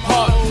hoes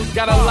apart.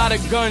 Got a lot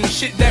of guns,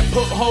 shit that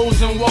put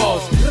holes in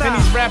walls. And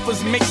these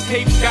rappers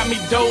mixtapes got me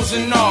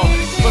dozing off.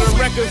 For the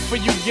record, for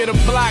you get a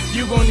block,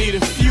 you gon' need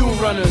a few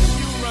runners.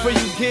 Before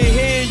you get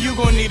here, you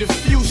gon' need a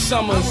few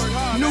summers.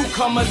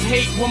 Newcomers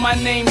hate when my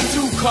name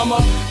do come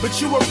up, but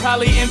you will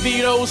probably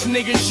envy those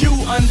niggas you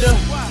under.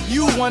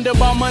 You wonder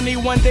about money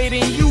one day,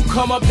 then you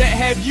come up that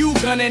have you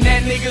gunning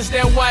at niggas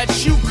that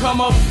watch you come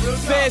up.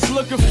 Feds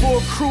looking for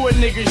a crew of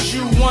niggas,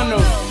 you one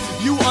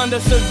of. You under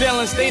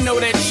surveillance, they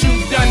know that you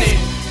done it.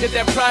 Get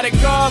that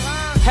product off,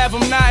 have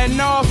them nodding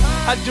off.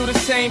 I do the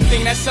same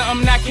thing, that's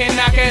something I can't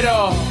knock at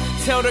all.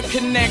 Tell the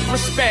connect,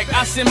 respect,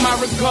 I send my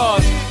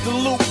regards. The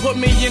loop put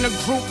me in a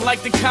group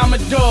like the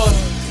Commodores.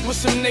 With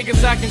some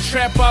niggas I can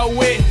trap out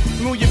with.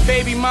 Move your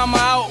baby mama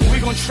out, we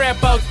gon'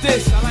 trap out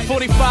this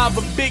 45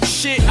 a big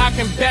shit I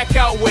can back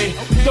out with.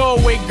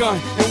 Throwaway gun,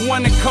 and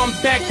one to come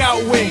back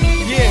out with.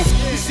 Yeah,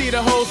 you see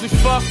the hoes we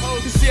fuck,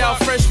 you see how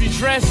fresh we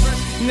dress.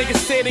 Niggas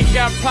say they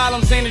got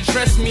problems, ain't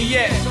addressed me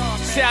yet.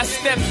 Say I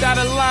stepped out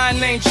of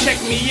line, ain't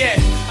checked me yet.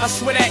 I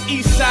swear that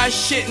east side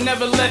shit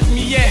never left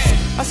me yet.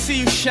 I see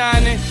you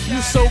shining, you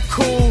so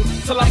cool.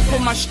 Till I put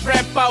my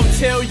strap out,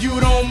 tell you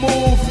don't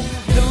move.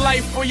 The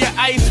life or your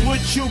ice,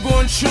 what you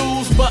gon'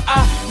 choose? But I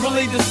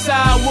really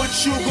decide what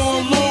you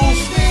gon' lose.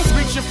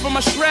 Reaching for my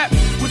strap,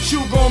 what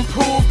you gon'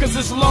 prove? Cause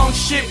it's long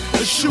shit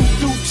to shoot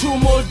through 2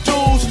 more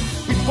dudes.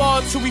 We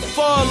ball till we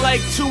fall like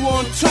 2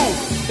 on 2.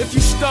 If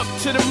you stuck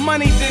to the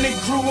money, then it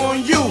grew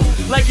on you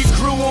like it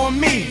grew on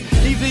me.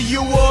 Either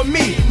you or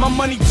me. My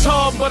money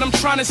tall, but I'm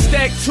trying to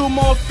stack 2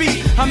 more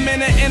feet. I'm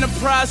in an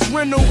Enterprise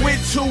rental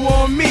with 2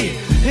 on me.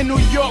 In New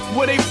York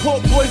where they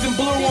put poison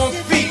blue on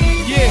feet.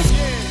 Yeah,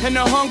 and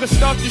the hunger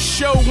start to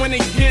show when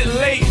it get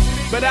late.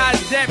 But I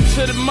adapt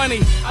to the money,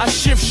 I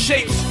shift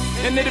shapes.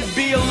 And it'll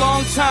be a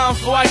long time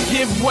before I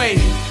give way.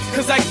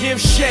 Cause I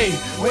give Shay,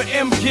 where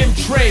M give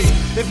Dre.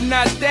 If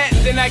not that,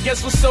 then I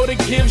guess what Soda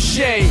gives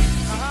Shay.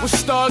 What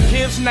Star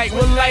gives night,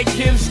 what light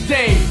gives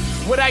day.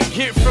 What I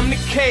get from the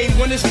K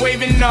when it's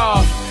waving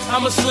off,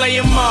 I'ma slay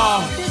 'em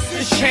all.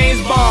 It's Chains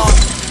Bomb.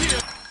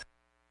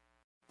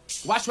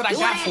 Watch what I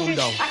got for him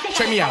though.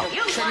 Check me out,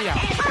 check me out.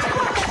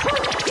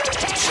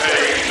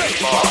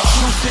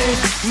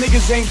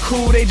 Niggas ain't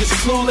cool, they just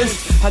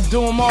clueless. I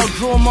do them all,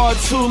 drew them all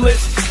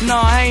toolets.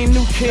 Nah, I ain't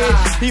new kid.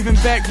 Even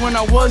back when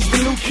I was the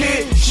new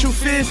kid.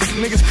 Truth is,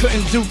 niggas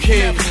couldn't do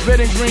kid. Red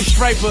and green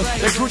striper,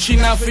 that Gucci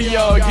not for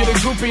y'all. Get a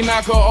groupie,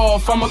 knock her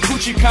off. I'm a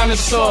coochie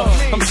connoisseur.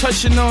 I'm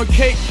touching on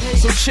cake,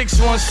 so chicks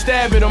won't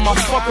stab it. Or I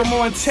fuck them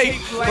on tape,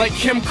 like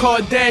Kim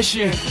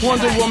Kardashian.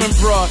 Wonder Woman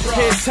bra,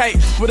 head tight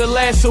with a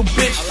lasso,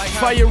 bitch.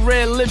 Fire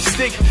red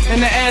lipstick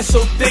and the ass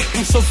so thick.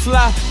 I'm so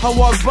fly, I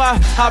walk by,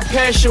 I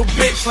pass your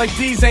bitch. Like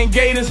these ain't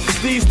gators,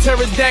 these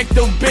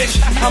pterodactyl, bitch.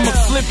 I'ma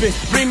flip it,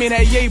 bring me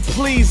that yay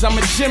please. I'm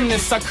a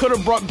gymnast, I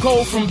could've brought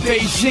gold from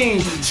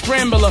Beijing.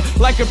 Scrambler,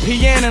 like a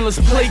piano, let's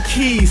play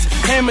keys.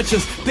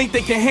 Amateurs think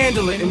they can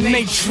handle it in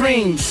they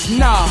dreams.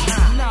 Nah,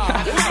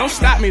 don't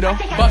stop me though.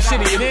 Buck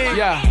City it is.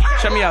 Yeah,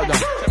 check me out though.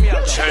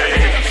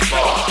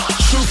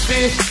 Truth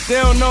is, they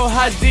don't know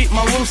how deep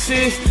my roots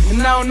is.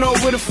 And I don't know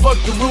where the fuck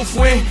the roof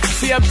went.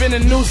 See, I've been a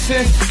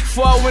nuisance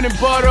before I went and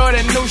bought all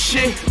that new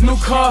shit. New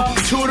car,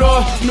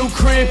 2-door, new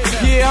crib.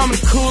 Yeah, I'm the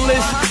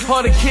coolest.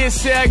 All the kids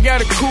say I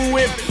got a cool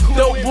whip.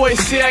 Dope boys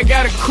say I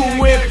got a cool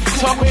whip.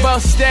 Talk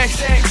about stacks,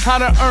 how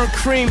to earn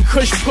cream.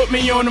 Kush put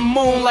me on the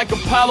moon like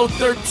Apollo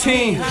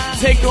 13.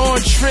 Take her on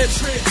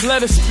trips,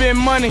 let her spend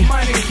money.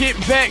 Get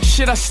back,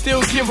 shit, I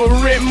still give her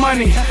rent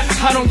money.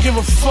 I don't give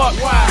a fuck,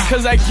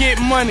 cause I get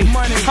money.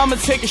 I'ma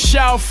take a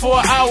shower for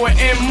an hour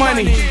and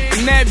money.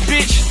 And that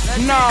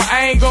bitch, nah,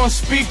 I ain't gonna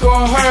speak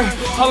on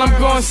her. All I'm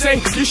gonna say,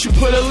 you should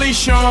put a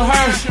leash on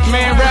her.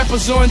 Man,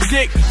 rappers on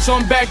dick, so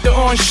I'm back to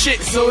on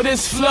shit. So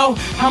this flow,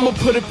 I'ma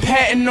put a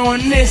patent on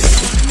this.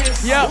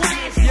 Yup,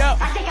 yup.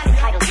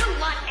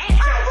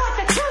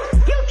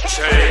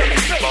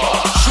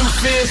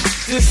 Truth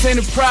is, this ain't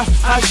a prop,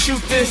 I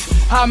shoot this.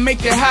 I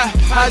make it hot,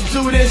 I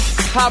do this.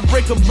 I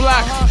break a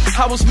block,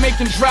 I was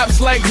making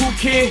drops like who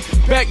kid.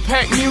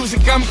 Backpack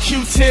music, I'm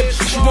Q-tip.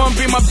 She wanna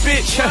be my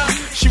bitch,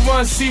 she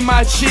wanna see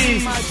my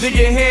cheese. Dig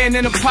your hand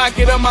in the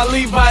pocket of my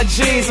Levi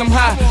jeans. I'm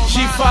hot,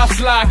 G5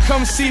 fly,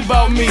 come see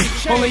about me.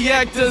 Only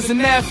actors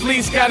and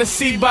athletes gotta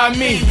see by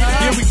me.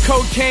 Yeah, we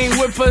cocaine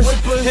whippers,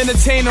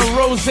 entertainer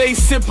rose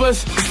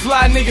sippers.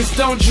 Fly niggas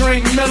don't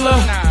drink Miller.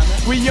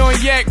 We on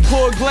yak,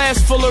 pour a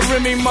glass full of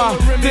Remy Ma.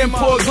 Then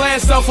pour a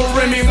glass off of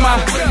Remy Ma.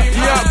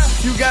 Yup,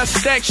 you got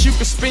stacks, you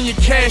can spend your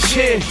cash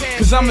here.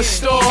 Cause I'm a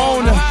store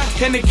owner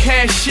and the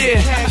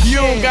cashier. You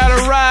don't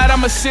gotta ride,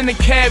 I'ma send a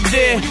cab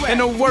there.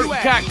 And the work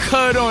got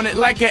cut on it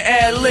like an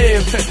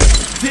ad-lib.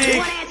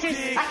 Dig.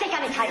 I think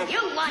I'm entitled. You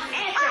want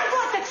answers. I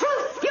want the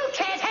truth. You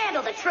can't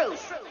handle the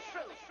truth.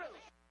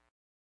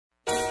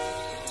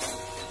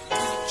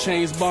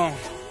 Chains Bomb.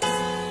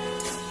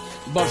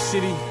 Buck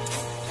City.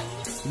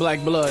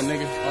 Black blood,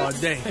 nigga, all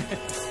day.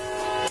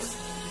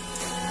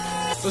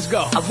 Let's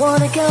go. I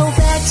wanna go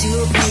back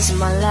to a place in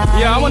my life.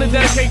 Yeah, I wanna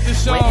dedicate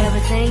this song to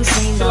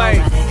like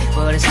the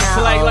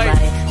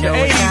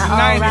 80s and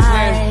 90s,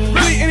 man.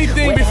 Really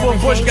anything before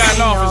Bush got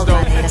in office,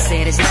 though.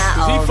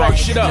 Cause he fucked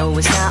shit up. No,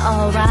 it's not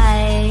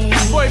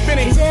alright. Boy,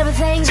 Benny,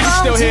 everything's he's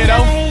still here,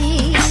 though.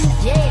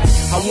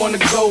 I wanna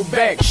go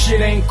back,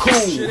 shit ain't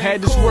cool.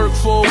 Had this work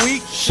for a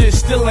week, shit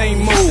still ain't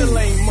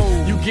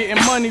moved. You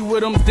getting money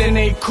with them, then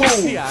they cool.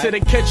 Till they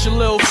catch a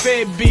little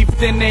fed beef,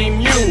 then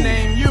name you.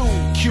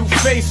 Cute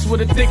face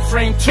with a thick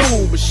frame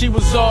too, but she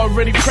was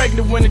already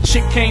pregnant when the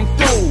chick came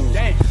through.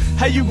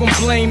 How you gon'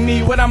 blame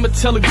me? What I'ma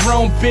tell a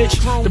grown bitch?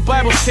 The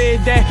Bible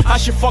said that I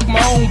should fuck my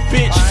own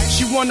bitch.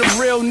 She want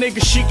a real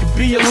nigga she could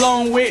be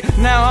alone with.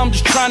 Now I'm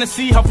just trying to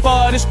see how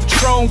far this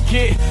Patron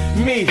get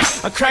me.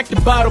 I cracked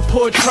the bottle,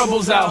 pour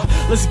troubles out.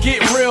 Let's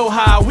get real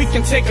high, we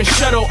can take a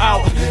shuttle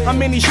out.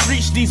 I'm in these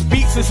streets, these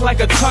beats, it's like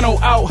a tunnel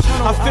out.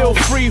 I feel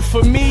free,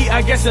 for me,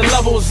 I guess it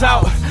levels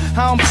out.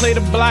 I don't play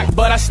the block,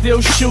 but I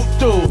still shoot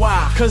through.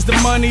 Cause the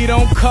money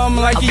don't come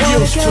like it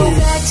used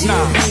to.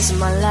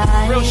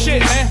 Nah, real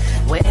shit, man.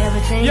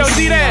 Yo,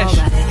 D-Dash,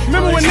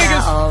 remember when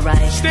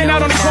niggas stand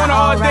out on the corner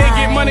all day,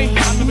 get money,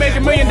 you make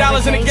 $1 million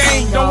in the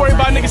game, don't worry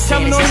about niggas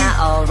telling on you?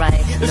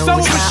 It's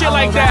over for shit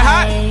like that,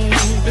 huh?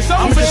 It's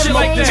over for shit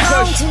like that.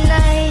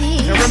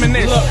 And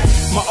reminisce.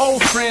 Look, my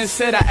old friend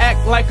said I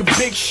act like a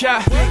big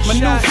shot. My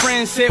new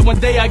friend said one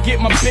day I get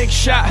my big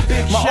shot.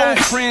 My old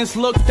friends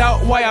looked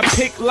out while I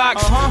pick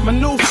locks. My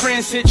new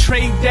friend said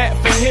trade that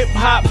for hip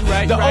hop.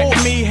 The old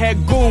me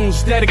had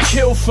goons that'd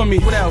kill for me.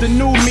 The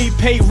new me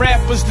paid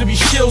rappers to be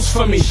shills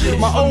for me.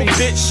 My old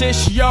bitch said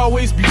she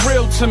always be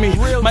real to me.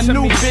 My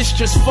new bitch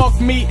just fuck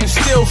me and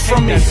steal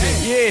from me.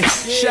 Yeah,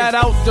 shout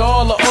out to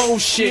all the old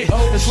shit.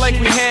 It's like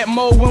we had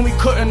more when we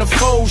couldn't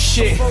afford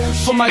shit.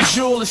 For my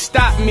jeweler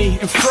stop me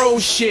and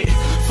froze shit.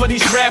 For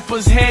these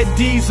rappers had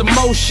these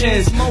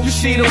emotions. You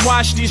see them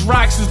watch these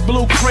rocks as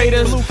blue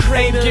craters.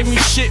 Ain't give me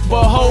shit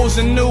but hoes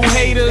and new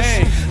haters.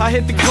 I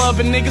hit the club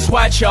and niggas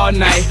watch all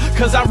night.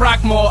 Cause I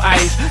rock more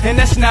ice and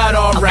that's not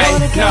alright.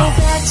 No.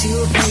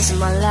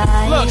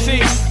 Look,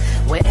 see,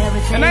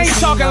 and I ain't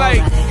talking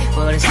like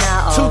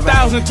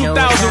 2000,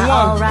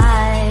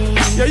 2001.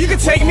 Yo, you can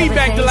take me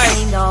back to like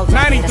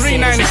 93,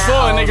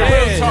 94, nigga,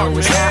 real talk,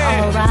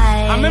 man.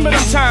 I remember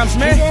them times,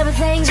 man.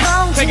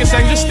 Take a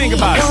second, just think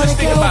about it. Just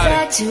think about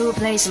it. To a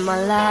place in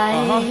my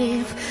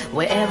life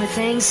where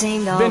everything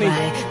seemed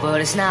alright,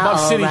 but it's not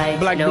alright.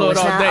 Black no, blood it's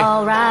all not day.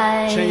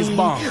 alright. Chains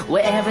bomb.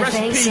 Where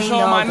everything seemed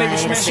alright,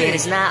 I said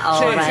it's not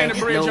alright.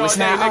 No, it's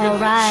not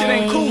alright. Shit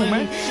ain't cool,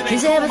 man.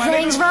 Cause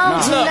everything's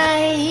wrong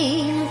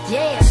tonight.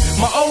 Yeah.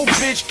 My old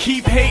bitch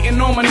keep hating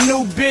on my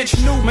new bitch.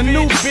 My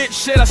new bitch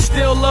said I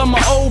still love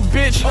my old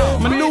bitch.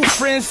 My new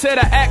friend said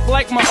I act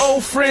like my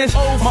old friends.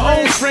 My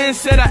old friend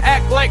said I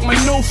act like my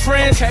new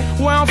friends.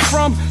 Where I'm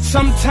from,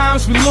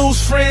 sometimes we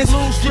lose friends.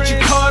 Get you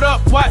caught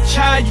up, watch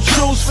how you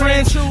choose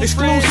friends.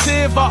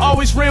 Exclusive, I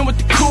always ran with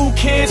the cool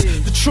kids.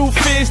 The truth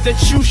is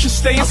that you should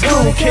stay in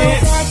school,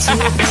 kids.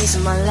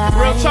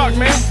 Real talk,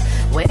 man.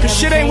 Cause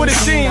shit ain't what it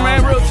seems,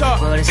 man, real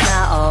talk. But it's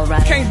not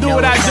alright. Can't do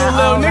what I do,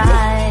 little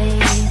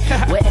nigga.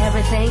 Where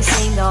everything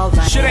seemed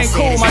alright. Shit ain't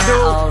cool, my dude.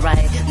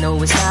 Alright.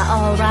 No, it's not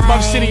alright.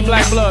 Buck City,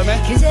 black blood,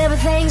 man. Cause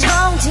everything's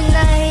wrong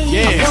tonight.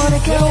 Yeah. I wanna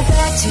go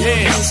back to the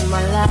place of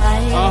my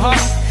life.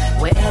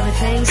 Where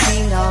everything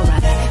seemed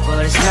alright,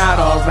 but it's not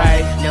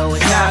alright. No,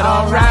 it's not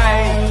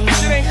alright.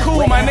 Shit ain't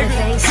cool, my nigga.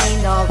 Everything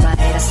seemed alright.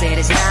 I said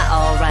it's not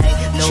alright.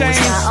 No, it's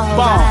not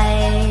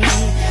alright.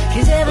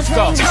 Cause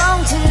everything's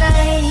wrong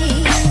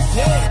tonight.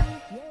 Yeah.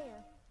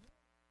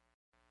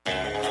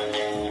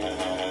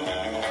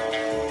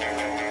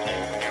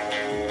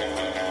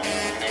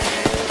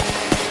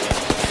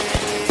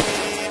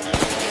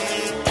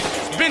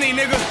 Benny,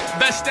 nigga,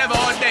 best ever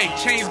all day,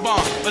 Chains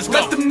bomb. Let's go.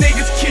 Let them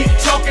niggas keep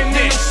talking, and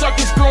them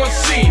suckers gon'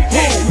 see.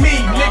 Who? Me,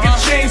 nigga,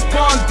 Chains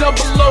bomb,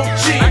 double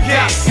OG. I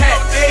got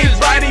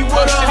everybody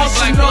with a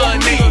hustle, know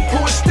me.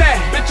 Who is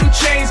that? Bitch, I'm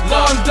Chains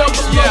bomb, double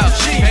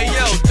OG. Hey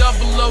yo,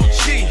 double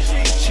OG,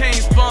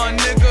 Chains bomb,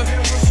 nigga.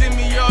 Send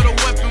me all the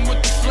weapon with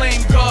the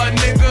flame guard,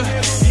 nigga.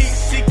 Heat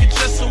seeker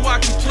just so I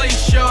can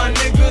place y'all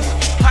niggas.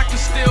 I can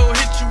still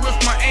hit you if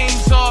my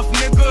aim's off,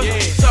 nigga.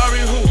 Sorry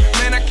who,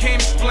 man, I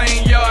can't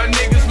explain y'all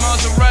niggas.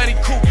 Maserati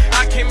coupe,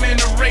 I came in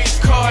a race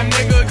car,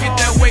 nigga. Get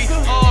that weight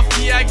off,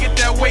 yeah, I get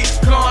that weight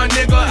gone,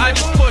 nigga. I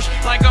just push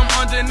like I'm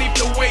underneath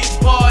the weight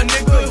bar,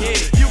 nigga.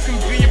 You can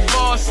be a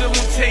boss, it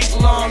won't take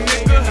long,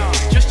 nigga.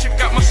 Just check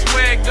out my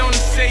swag, don't it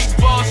say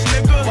boss,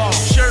 nigga.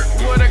 Shirt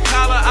with a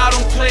collar, I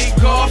don't play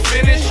golf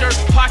in it. Shirt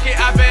pocket,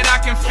 I bet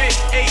I can fit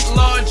 8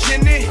 large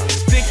in it.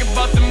 Think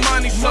about the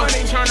money, so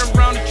turn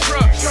around the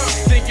truck.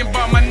 Thinking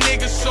about my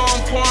niggas, so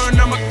I'm pouring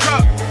them a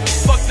cup.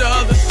 Fuck the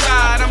other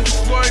side, I'm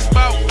just worried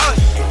about us.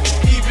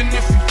 Even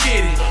if we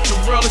get it, the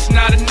world is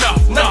not enough.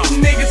 Let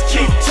the niggas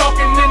keep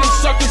talking, and them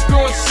suckers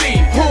gon' see.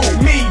 Who?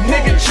 Me,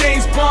 nigga,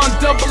 Chains bomb,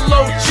 double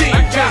OG.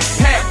 I got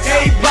packed,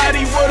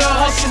 everybody with a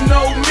hustle,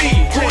 know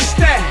me. Who is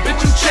that?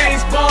 Bitch, I'm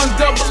Chains bomb,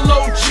 double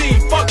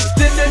OG. Fuck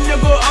then the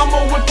nigga,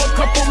 I'ma whip a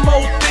couple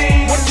more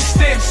things. What the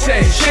stamp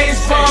say?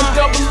 Chains bomb,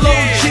 double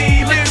OG.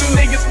 Let the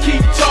niggas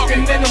keep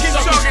talking, and them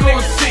suckers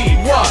gon' see.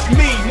 What?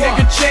 Me,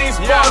 nigga,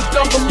 Chains bomb,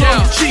 double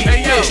OG.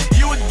 Hey yo,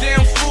 you a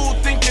damn fool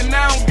thinking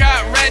I don't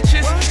got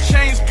ratchets.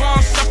 Chains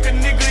bomb, sucker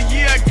nigga,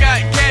 yeah, I got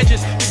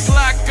gadgets. The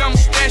Glock I'm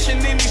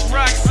stashing in these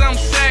rocks, I'm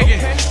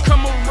sagging.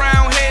 Come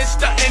around here,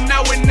 stunting,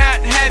 now we're not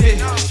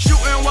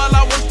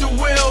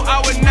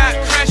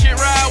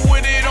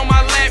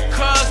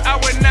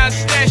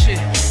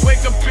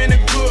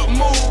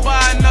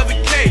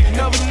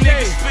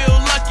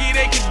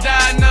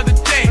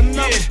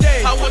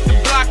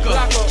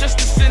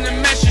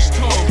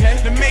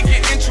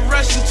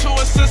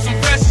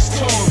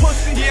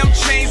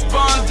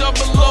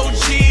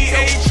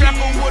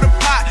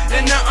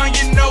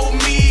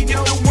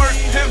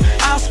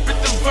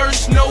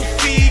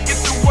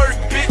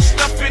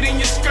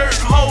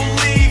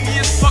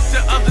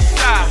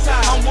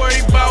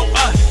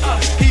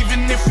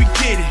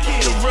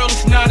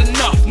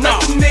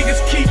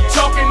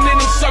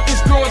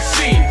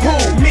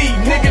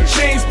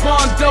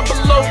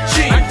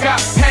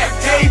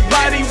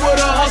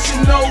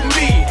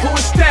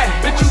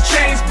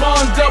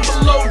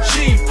double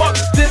OG. Fuck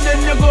then the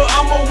nigga,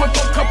 I'ma whip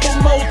a couple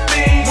more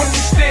things. What the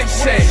stamp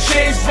say?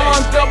 James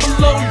Bond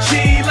double OG.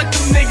 Let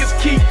them niggas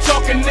keep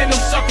talking, then them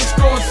suckers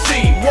gon'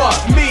 see. What?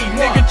 Me,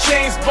 nigga,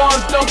 James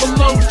Bond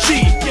double OG.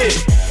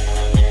 Yeah.